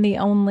 the one, the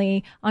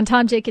only, on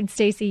Tom, Jake, and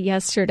Stacey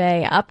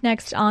yesterday. Up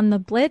next on the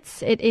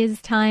Blitz, it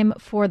is time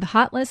for the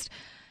Hot List.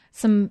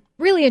 Some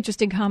really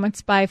interesting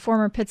comments by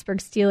former Pittsburgh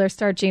Steelers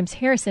star James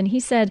Harrison. He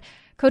said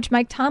Coach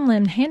Mike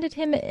Tomlin handed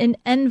him an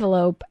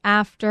envelope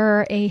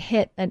after a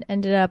hit that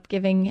ended up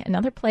giving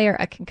another player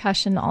a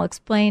concussion. I'll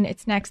explain.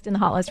 It's next in the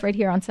Hot List right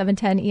here on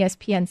 710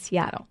 ESPN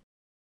Seattle.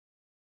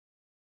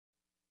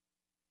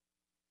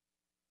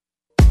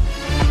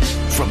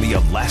 From the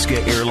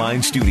Alaska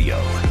Airlines studio,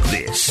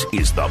 this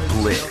is The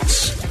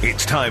Blitz.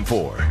 It's time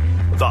for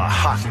The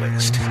Hot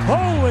List.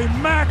 Holy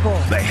mackerel!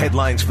 The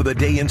headlines for the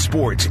day in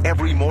sports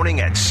every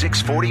morning at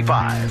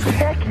 6:45.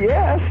 Heck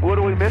yes! What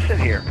are we missing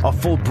here? A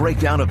full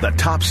breakdown of the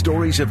top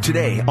stories of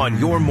today on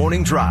your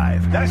morning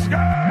drive. Let's go!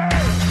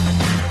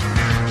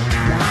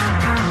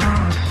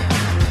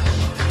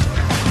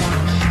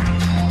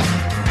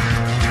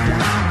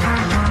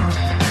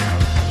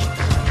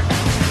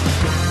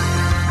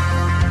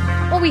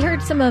 We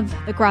heard some of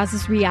the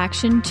Graz's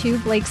reaction to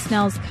Blake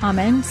Snell's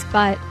comments,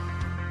 but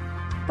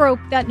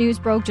that news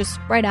broke just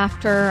right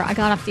after I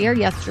got off the air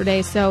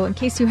yesterday. So in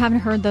case you haven't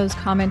heard those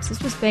comments,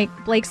 this was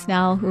Blake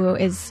Snell, who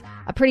is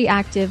a pretty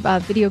active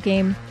video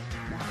game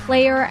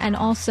player and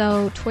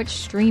also Twitch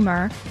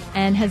streamer,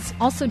 and has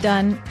also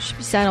done, should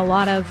be said, a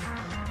lot of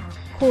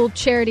cool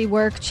charity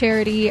work,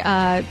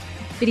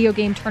 video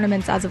game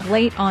tournaments as of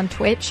late on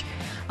Twitch.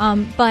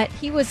 But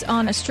he was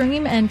on a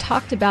stream and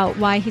talked about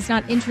why he's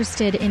not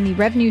interested in the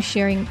revenue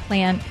sharing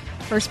plan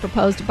first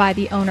proposed by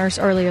the owners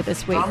earlier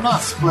this week. I'm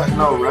not splitting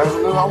no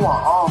revenue. I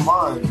want all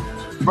mine.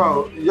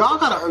 Bro, y'all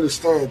got to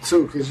understand,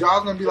 too, because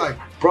y'all going to be like,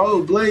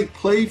 bro, Blake,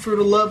 play for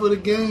the love of the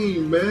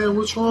game, man.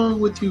 What's wrong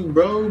with you,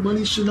 bro?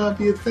 Money should not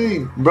be a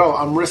thing. Bro,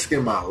 I'm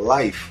risking my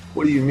life.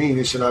 What do you mean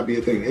it should not be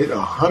a thing? It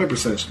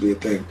 100% should be a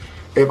thing.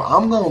 If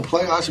I'm going to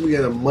play, I should be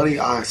getting the money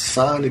I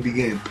signed to be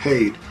getting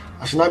paid.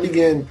 I should not be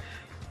getting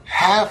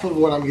half of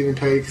what I'm getting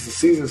paid because the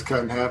season's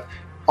cut in half,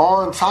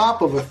 on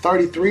top of a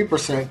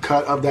 33%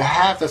 cut of the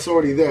half that's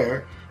already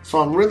there. So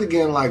I'm really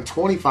getting like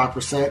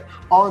 25%.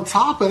 On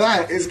top of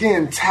that, it's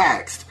getting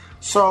taxed.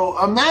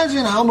 So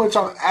imagine how much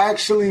I'm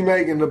actually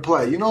making to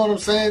play. You know what I'm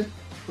saying?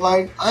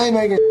 Like, I ain't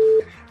making.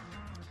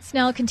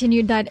 Snell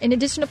continued that in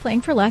addition to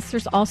playing for less,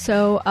 there's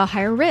also a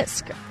higher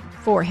risk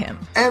for him.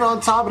 And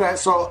on top of that,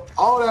 so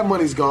all that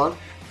money's gone,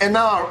 and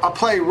now I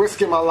play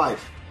risking my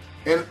life.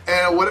 And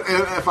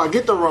if I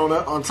get the Rona,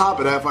 on top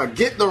of that, if I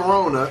get the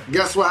Rona,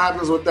 guess what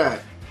happens with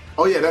that?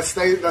 Oh yeah, that's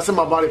in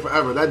my body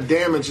forever. That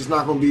damage is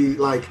not going to be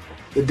like,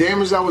 the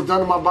damage that was done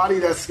to my body,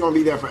 that's going to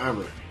be there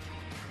forever.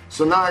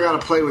 So now I got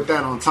to play with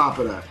that on top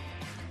of that.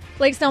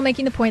 Blake's now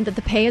making the point that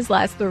the pay is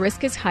less, the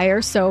risk is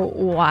higher, so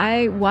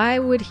why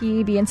would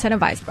he be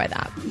incentivized by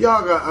that?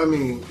 Y'all got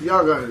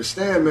to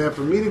understand, man,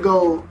 for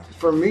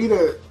me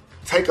to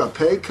take a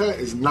pay cut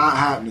is not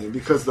happening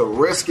because the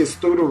risk is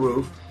through the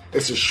roof.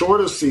 It's a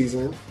shorter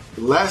season,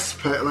 less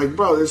pay. Like,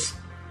 bro,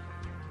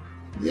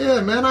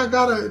 man, I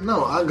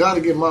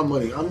gotta get my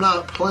money. I'm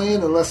not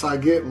playing unless I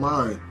get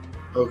mine,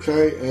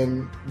 okay?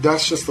 And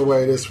that's just the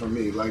way it is for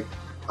me. Like,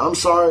 I'm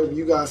sorry if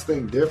you guys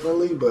think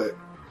differently, but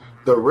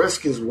the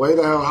risk is way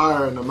the hell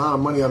higher and the amount of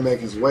money I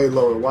make is way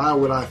lower. Why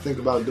would I think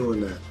about doing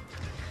that?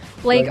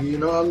 Blake,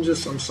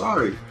 I'm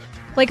sorry.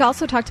 Blake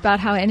also talked about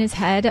how in his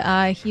head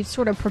he's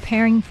sort of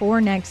preparing for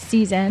next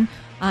season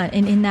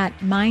and in that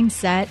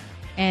mindset.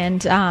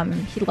 And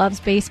he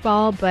loves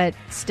baseball, but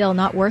still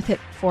not worth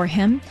it for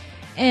him.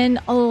 And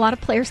a lot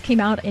of players came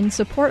out in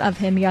support of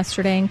him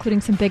yesterday,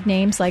 including some big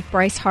names like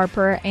Bryce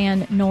Harper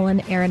and Nolan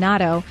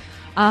Arenado.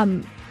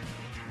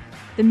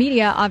 The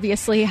media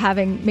obviously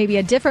having maybe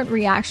a different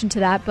reaction to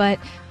that, but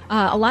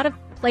a lot of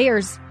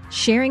players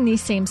sharing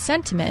these same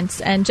sentiments,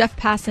 and Jeff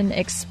Passan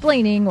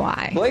explaining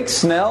why. Blake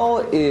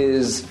Snell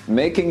is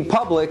making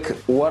public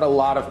what a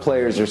lot of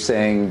players are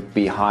saying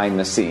behind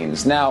the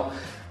scenes. Now,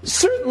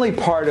 certainly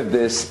part of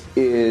this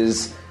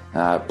is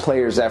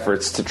players'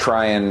 efforts to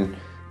try and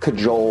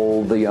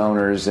cajole the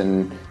owners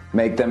and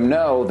make them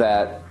know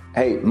that,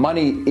 hey,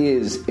 money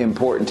is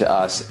important to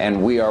us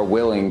and we are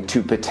willing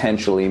to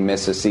potentially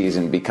miss a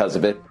season because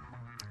of it.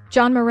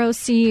 John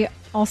Morosi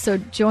also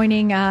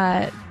joining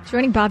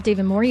Bob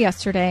David Moore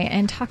yesterday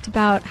and talked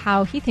about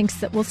how he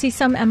thinks that we'll see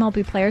some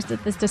MLB players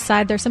that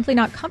decide they're simply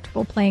not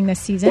comfortable playing this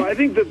season. Well, I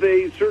think that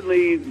they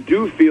certainly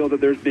do feel that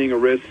there's being a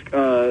risk.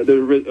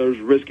 There's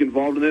risk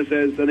involved in this,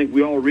 as I think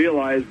we all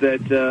realize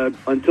that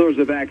until there's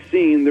a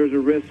vaccine, there's a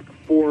risk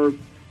for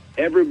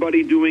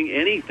everybody doing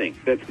anything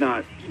that's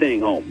not staying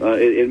home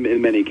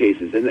in many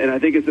cases. And I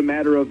think it's a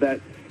matter of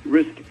that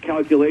risk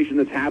calculation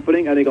that's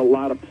happening. I think a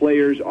lot of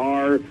players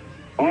are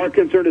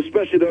concerned,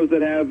 especially those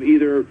that have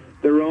either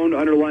their own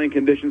underlying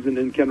conditions.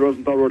 And Ken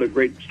Rosenthal wrote a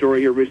great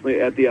story here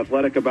recently at The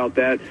Athletic about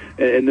that,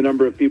 and the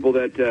number of people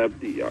that,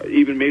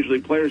 even Major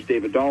League players,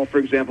 David Dahl, for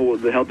example,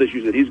 with the health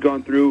issues that he's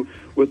gone through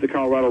with the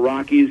Colorado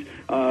Rockies,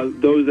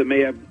 those that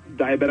may have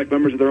diabetic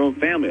members of their own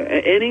family.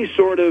 Any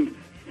sort of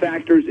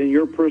factors in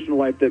your personal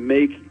life that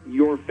make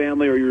your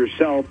family or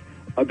yourself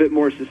a bit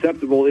more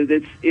susceptible,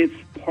 it's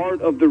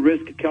part of the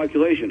risk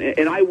calculation.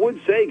 And I would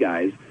say,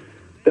 guys,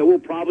 that we'll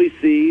probably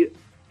see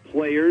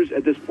players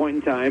at this point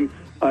in time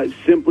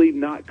simply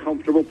not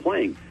comfortable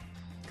playing.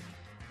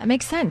 That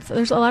makes sense.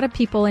 There's a lot of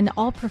people in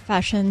all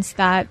professions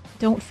that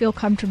don't feel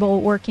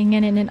comfortable working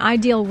in an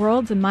ideal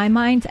world. In my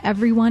mind,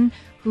 everyone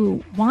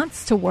who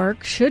wants to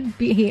work should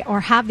be or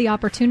have the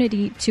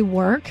opportunity to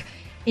work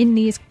in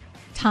these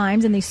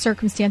times, in these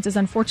circumstances.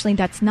 Unfortunately,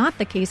 that's not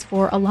the case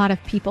for a lot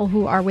of people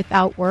who are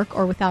without work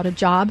or without a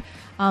job,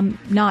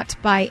 not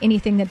by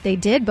anything that they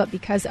did, but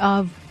because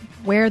of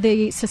where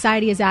the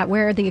society is at,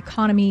 where the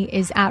economy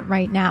is at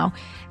right now.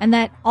 And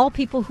that all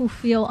people who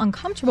feel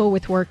uncomfortable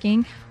with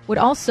working would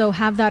also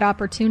have that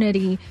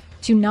opportunity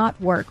to not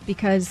work,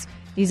 because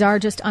these are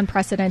just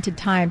unprecedented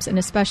times. And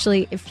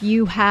especially if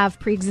you have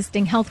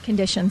pre-existing health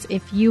conditions,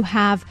 if you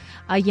have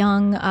a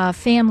young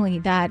family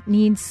that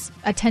needs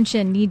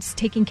attention, needs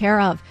taking care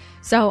of.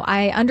 So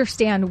I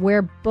understand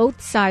where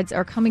both sides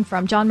are coming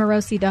from. John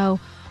Morosi, though,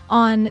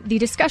 on the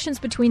discussions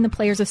between the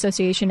Players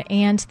Association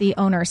and the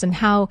owners and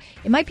how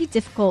it might be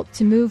difficult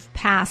to move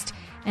past,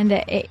 and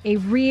a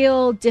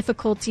real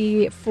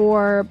difficulty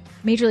for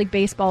Major League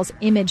Baseball's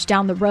image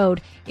down the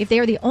road if they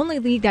are the only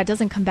league that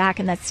doesn't come back,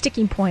 and that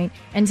sticking point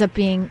ends up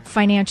being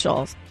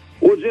financials.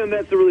 Well, Jim,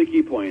 that's a really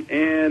key point.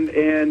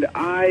 And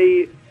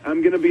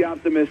I'm going to be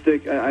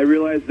optimistic. I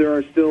realize there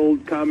are still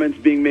comments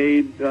being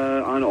made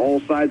on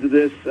all sides of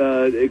this,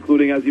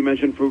 including, as you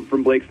mentioned,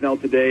 from Blake Snell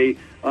today,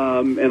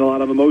 and a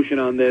lot of emotion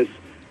on this.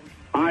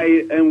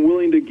 I am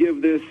willing to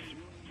give this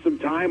some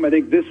time. I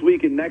think this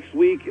week and next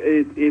week,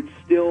 it's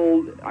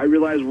still, I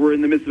realize we're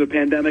in the midst of a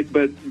pandemic,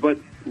 but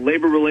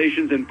labor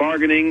relations and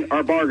bargaining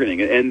are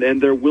bargaining,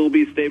 and there will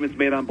be statements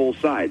made on both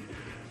sides.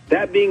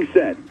 That being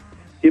said,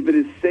 if it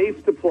is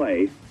safe to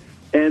play,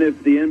 and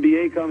if the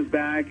NBA comes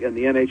back, and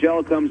the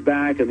NHL comes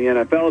back, and the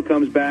NFL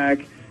comes back,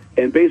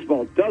 and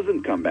baseball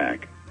doesn't come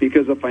back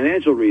because of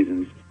financial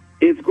reasons,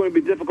 it's going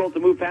to be difficult to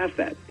move past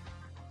that.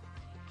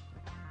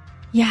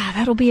 Yeah,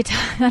 that'll be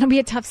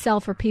a tough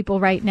sell for people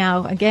right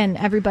now. Again,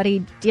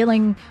 everybody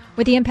dealing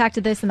with the impact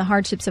of this and the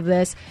hardships of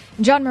this.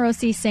 John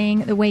Morosi saying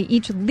the way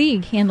each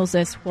league handles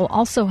this will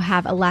also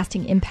have a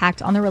lasting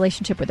impact on their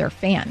relationship with their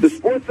fans. The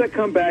sports that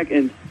come back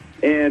and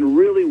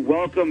really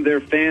welcome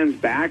their fans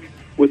back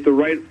with the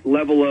right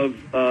level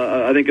of,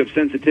 I think, of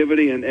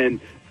sensitivity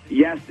and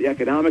yes, the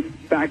economic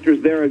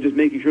factors there are just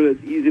making sure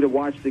that it's easy to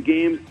watch the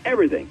games,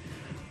 everything.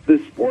 The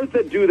sports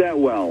that do that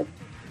well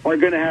are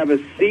going to have a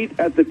seat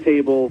at the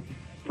table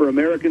for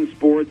American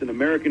sports and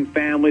American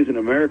families and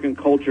American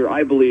culture,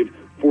 I believe,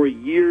 for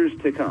years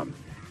to come.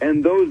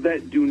 And those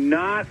that do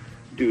not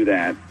do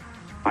that,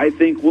 I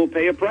think, will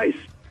pay a price.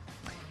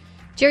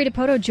 Jerry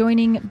DiPoto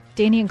joining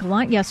Danny and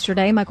Gallant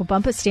yesterday. Michael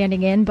Bumpus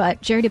standing in,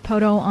 but Jerry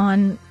DiPoto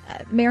on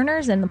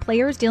Mariners and the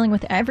players dealing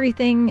with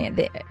everything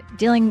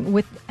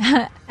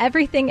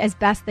as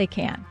best they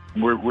can.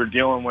 We're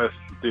dealing with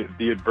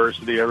the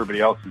adversity everybody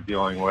else is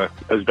dealing with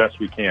as best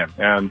we can.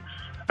 And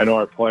I know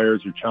our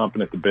players are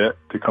chomping at the bit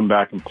to come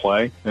back and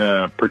play,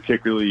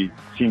 particularly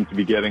seem to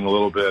be getting a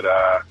little bit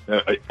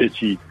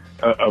itchy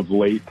of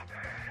late.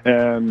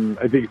 And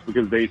I think it's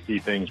because they see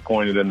things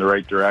pointed in the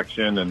right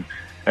direction. And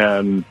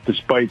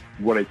despite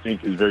what I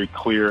think is very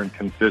clear and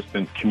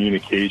consistent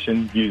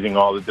communication using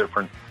all the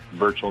different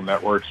virtual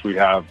networks we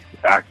have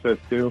access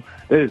to,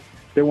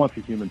 they want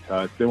the human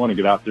touch. They want to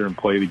get out there and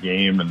play the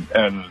game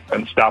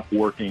and stop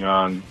working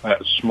on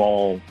this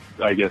small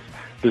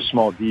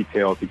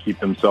detail to keep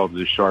themselves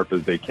as sharp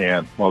as they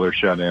can while they're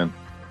shut in.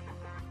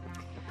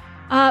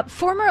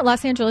 Former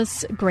Los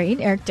Angeles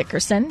great Eric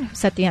Dickerson, who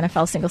set the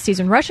NFL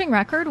single-season rushing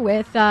record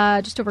with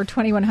just over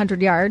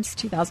 2,100 yards,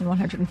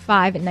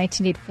 2,105 in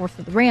 1984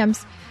 for the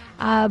Rams,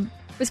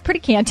 was pretty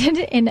candid,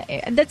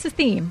 and that's a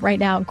theme right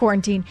now in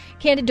quarantine.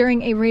 Candid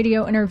during a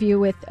radio interview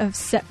with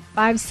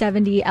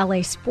 570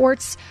 LA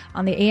Sports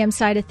on the AM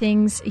side of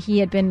things. He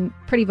had been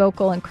pretty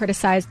vocal and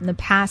criticized in the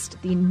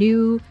past the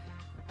new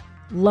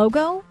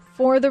logo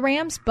for the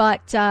Rams,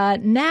 but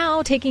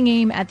now taking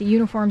aim at the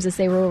uniforms as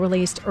they were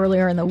released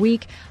earlier in the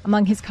week.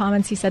 Among his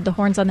comments, he said the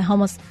horns on the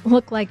helmets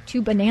look like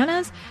two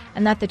bananas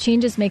and that the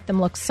changes make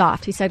them look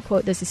soft. He said,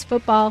 quote, "This is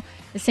football.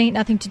 This ain't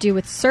nothing to do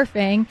with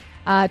surfing,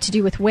 to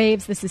do with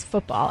waves. This is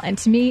football." And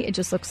to me, it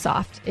just looks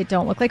soft. It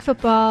don't look like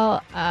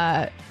football.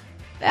 I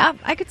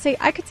could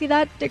see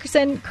that.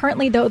 Dickerson,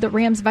 currently, though, the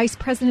Rams' vice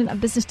president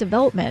of business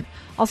development,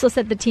 also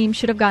said the team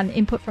should have gotten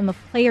input from the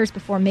players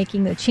before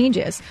making the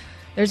changes.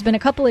 There's been a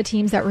couple of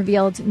teams that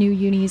revealed new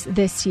unis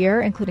this year,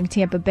 including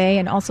Tampa Bay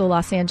and also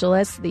Los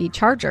Angeles, the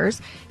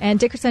Chargers. And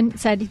Dickerson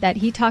said that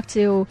he talked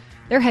to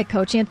their head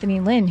coach, Anthony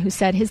Lynn, who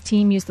said his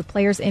team used the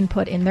players'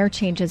 input in their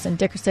changes. And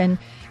Dickerson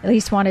at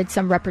least wanted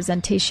some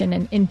representation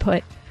and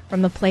input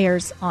from the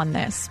players on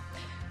this.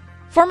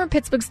 Former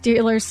Pittsburgh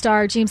Steelers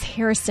star James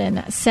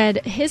Harrison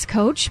said his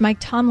coach, Mike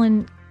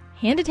Tomlin,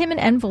 handed him an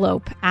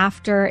envelope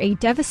after a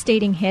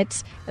devastating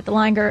hit that the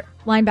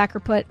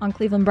linebacker put on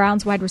Cleveland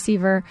Browns wide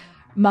receiver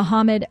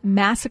Mohamed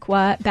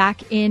Massaquoi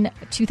back in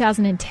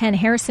 2010.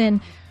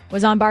 Harrison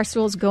was on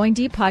Barstool's Going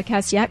Deep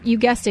podcast. Yep, you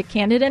guessed it,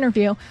 candid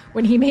interview,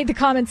 when he made the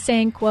comment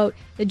saying, quote,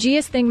 "The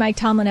G'est thing Mike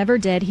Tomlin ever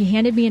did, he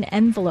handed me an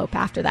envelope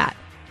after that.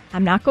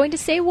 I'm not going to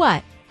say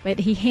what, but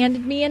he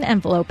handed me an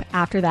envelope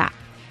after that."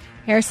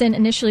 Harrison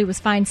initially was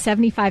fined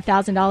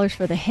 $75,000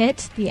 for the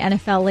hit. The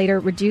NFL later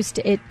reduced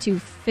it to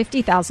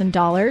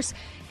 $50,000.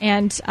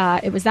 And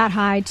it was that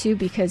high, too,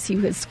 because he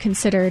was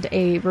considered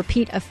a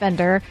repeat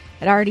offender,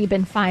 had already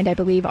been fined, I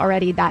believe,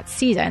 already that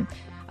season.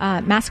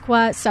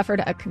 Massaquoi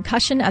suffered a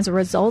concussion as a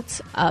result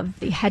of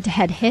the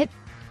head-to-head hit.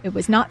 It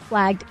was not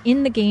flagged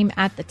in the game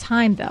at the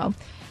time, though.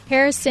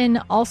 Harrison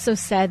also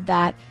said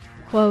that,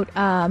 quote,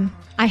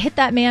 "I hit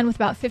that man with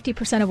about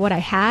 50% of what I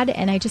had,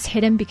 and I just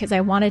hit him because I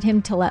wanted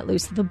him to let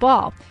loose the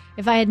ball.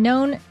 If I had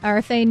known, or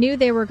if they knew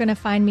they were going to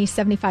fine me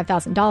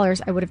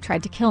 $75,000, I would have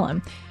tried to kill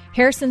him."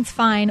 Harrison's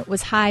fine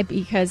was high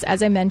because,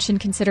 as I mentioned,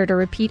 considered a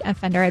repeat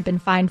offender, had been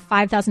fined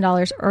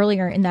 $5,000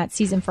 earlier in that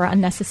season for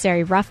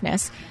unnecessary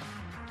roughness.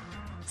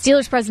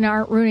 Steelers president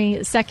Art Rooney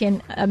II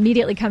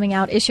immediately coming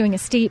out, issuing a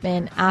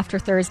statement after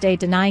Thursday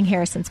denying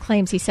Harrison's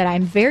claims. He said,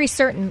 "I'm very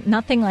certain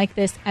nothing like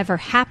this ever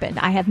happened.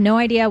 I have no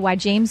idea why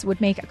James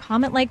would make a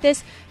comment like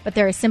this, but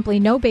there is simply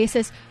no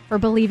basis for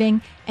believing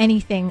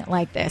anything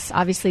like this."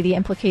 Obviously, the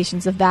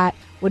implications of that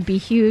would be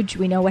huge.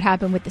 We know what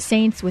happened with the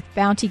Saints with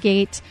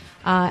Bountygate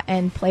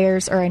and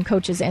players and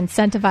coaches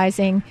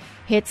incentivizing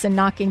hits and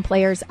knocking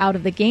players out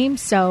of the game.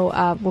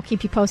 So we'll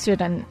keep you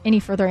posted on any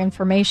further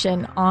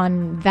information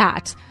on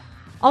that.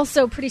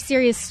 Also, pretty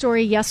serious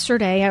story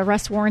yesterday.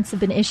 Arrest warrants have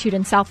been issued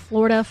in South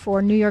Florida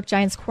for New York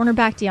Giants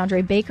cornerback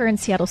Deandre Baker and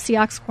Seattle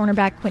Seahawks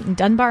cornerback Quinton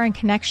Dunbar in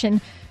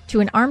connection to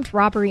an armed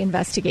robbery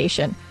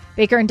investigation.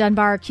 Baker and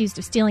Dunbar are accused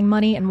of stealing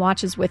money and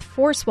watches with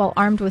force while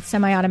armed with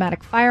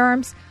semi-automatic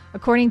firearms.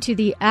 According to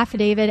the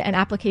affidavit and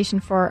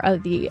application for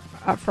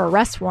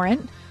arrest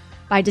warrant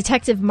by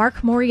Detective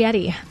Mark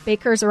Morietti,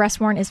 Baker's arrest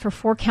warrant is for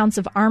 4 counts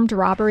of armed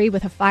robbery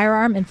with a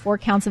firearm and 4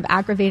 counts of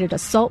aggravated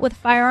assault with a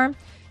firearm.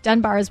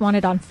 Dunbar is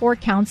wanted on 4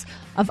 counts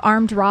of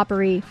armed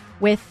robbery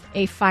with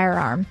a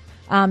firearm,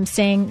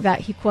 saying that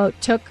he, quote,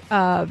 took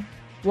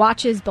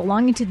watches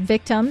belonging to the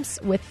victims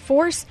with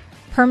force,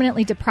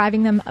 permanently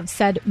depriving them of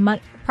said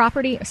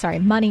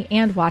money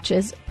and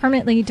watches,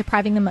 permanently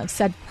depriving them of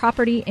said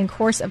property in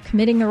course of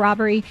committing the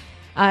robbery.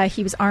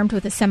 He was armed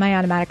with a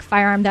semi-automatic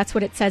firearm. That's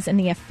what it says in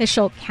the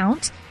official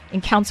count,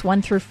 in counts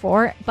 1 through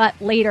 4. But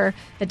later,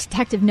 the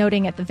detective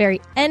noting at the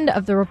very end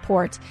of the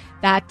report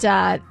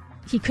that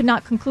he could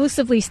not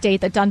conclusively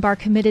state that Dunbar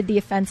committed the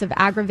offense of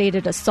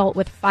aggravated assault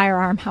with a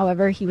firearm.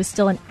 However, he was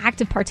still an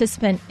active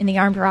participant in the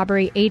armed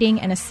robbery,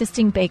 aiding and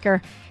assisting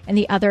Baker and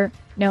the other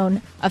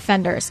known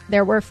offenders.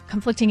 There were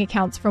conflicting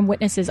accounts from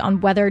witnesses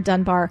on whether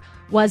Dunbar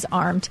was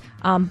armed,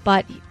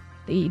 but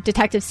The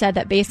detective said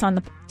that based on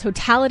the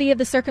totality of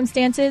the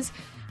circumstances,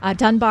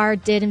 Dunbar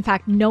did, in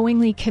fact,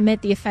 knowingly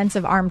commit the offense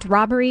of armed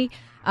robbery.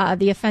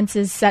 The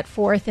offenses set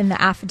forth in the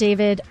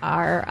affidavit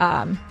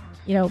are,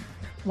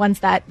 ones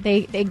that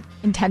they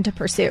intend to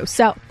pursue.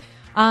 So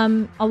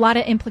a lot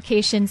of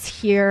implications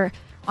here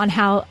on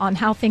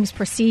how things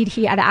proceed.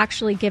 He had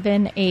actually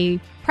given a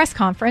press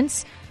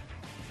conference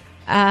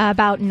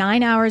about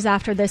 9 hours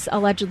after this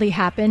allegedly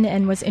happened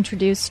and was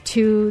introduced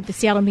to the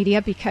Seattle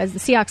media because the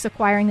Seahawks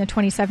acquiring the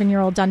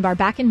 27-year-old Dunbar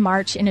back in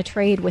March in a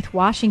trade with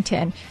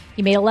Washington.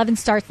 He made 11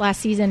 starts last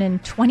season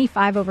and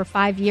 25 over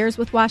 5 years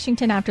with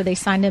Washington after they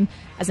signed him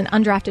as an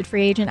undrafted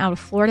free agent out of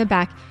Florida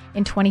back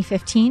in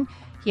 2015.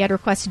 He had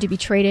requested to be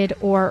traded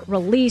or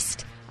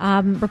released,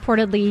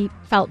 reportedly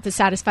felt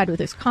dissatisfied with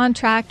his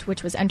contract,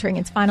 which was entering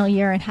its final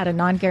year, and had a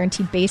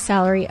non-guaranteed base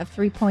salary of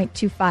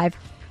 $3.25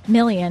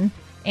 million.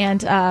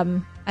 And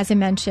as I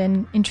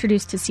mentioned,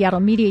 introduced to Seattle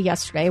media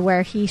yesterday,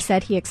 where he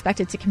said he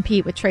expected to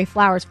compete with Trey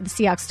Flowers for the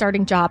Seahawks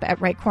starting job at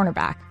right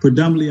cornerback.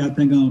 Predominantly, I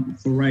think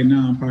for right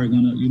now, I'm probably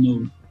going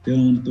to, they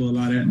don't want to throw a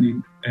lot at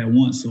me at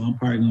once, so I'm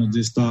probably going to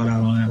just start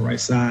out on that right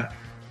side.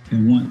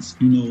 And once,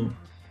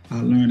 I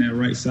learn that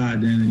right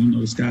side, then,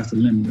 the sky's the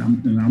limit.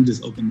 I'm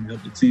just open to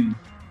help the team.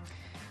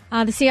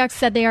 The Seahawks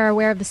said they are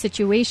aware of the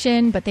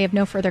situation, but they have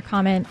no further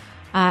comment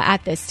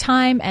at this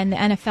time. And the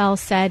NFL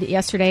said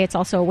yesterday it's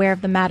also aware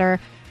of the matter.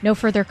 No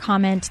further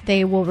comment.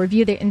 They will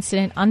review the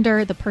incident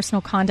under the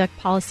personal conduct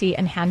policy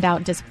and hand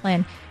out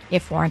discipline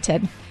if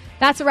warranted.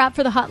 That's a wrap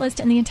for the Hot List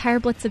and the entire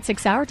Blitz at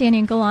 6 Hour. Danny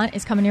and Gallant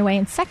is coming your way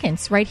in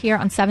seconds right here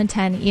on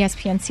 710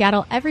 ESPN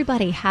Seattle.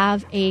 Everybody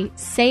have a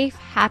safe,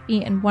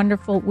 happy, and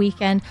wonderful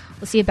weekend.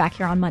 We'll see you back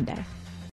here on Monday.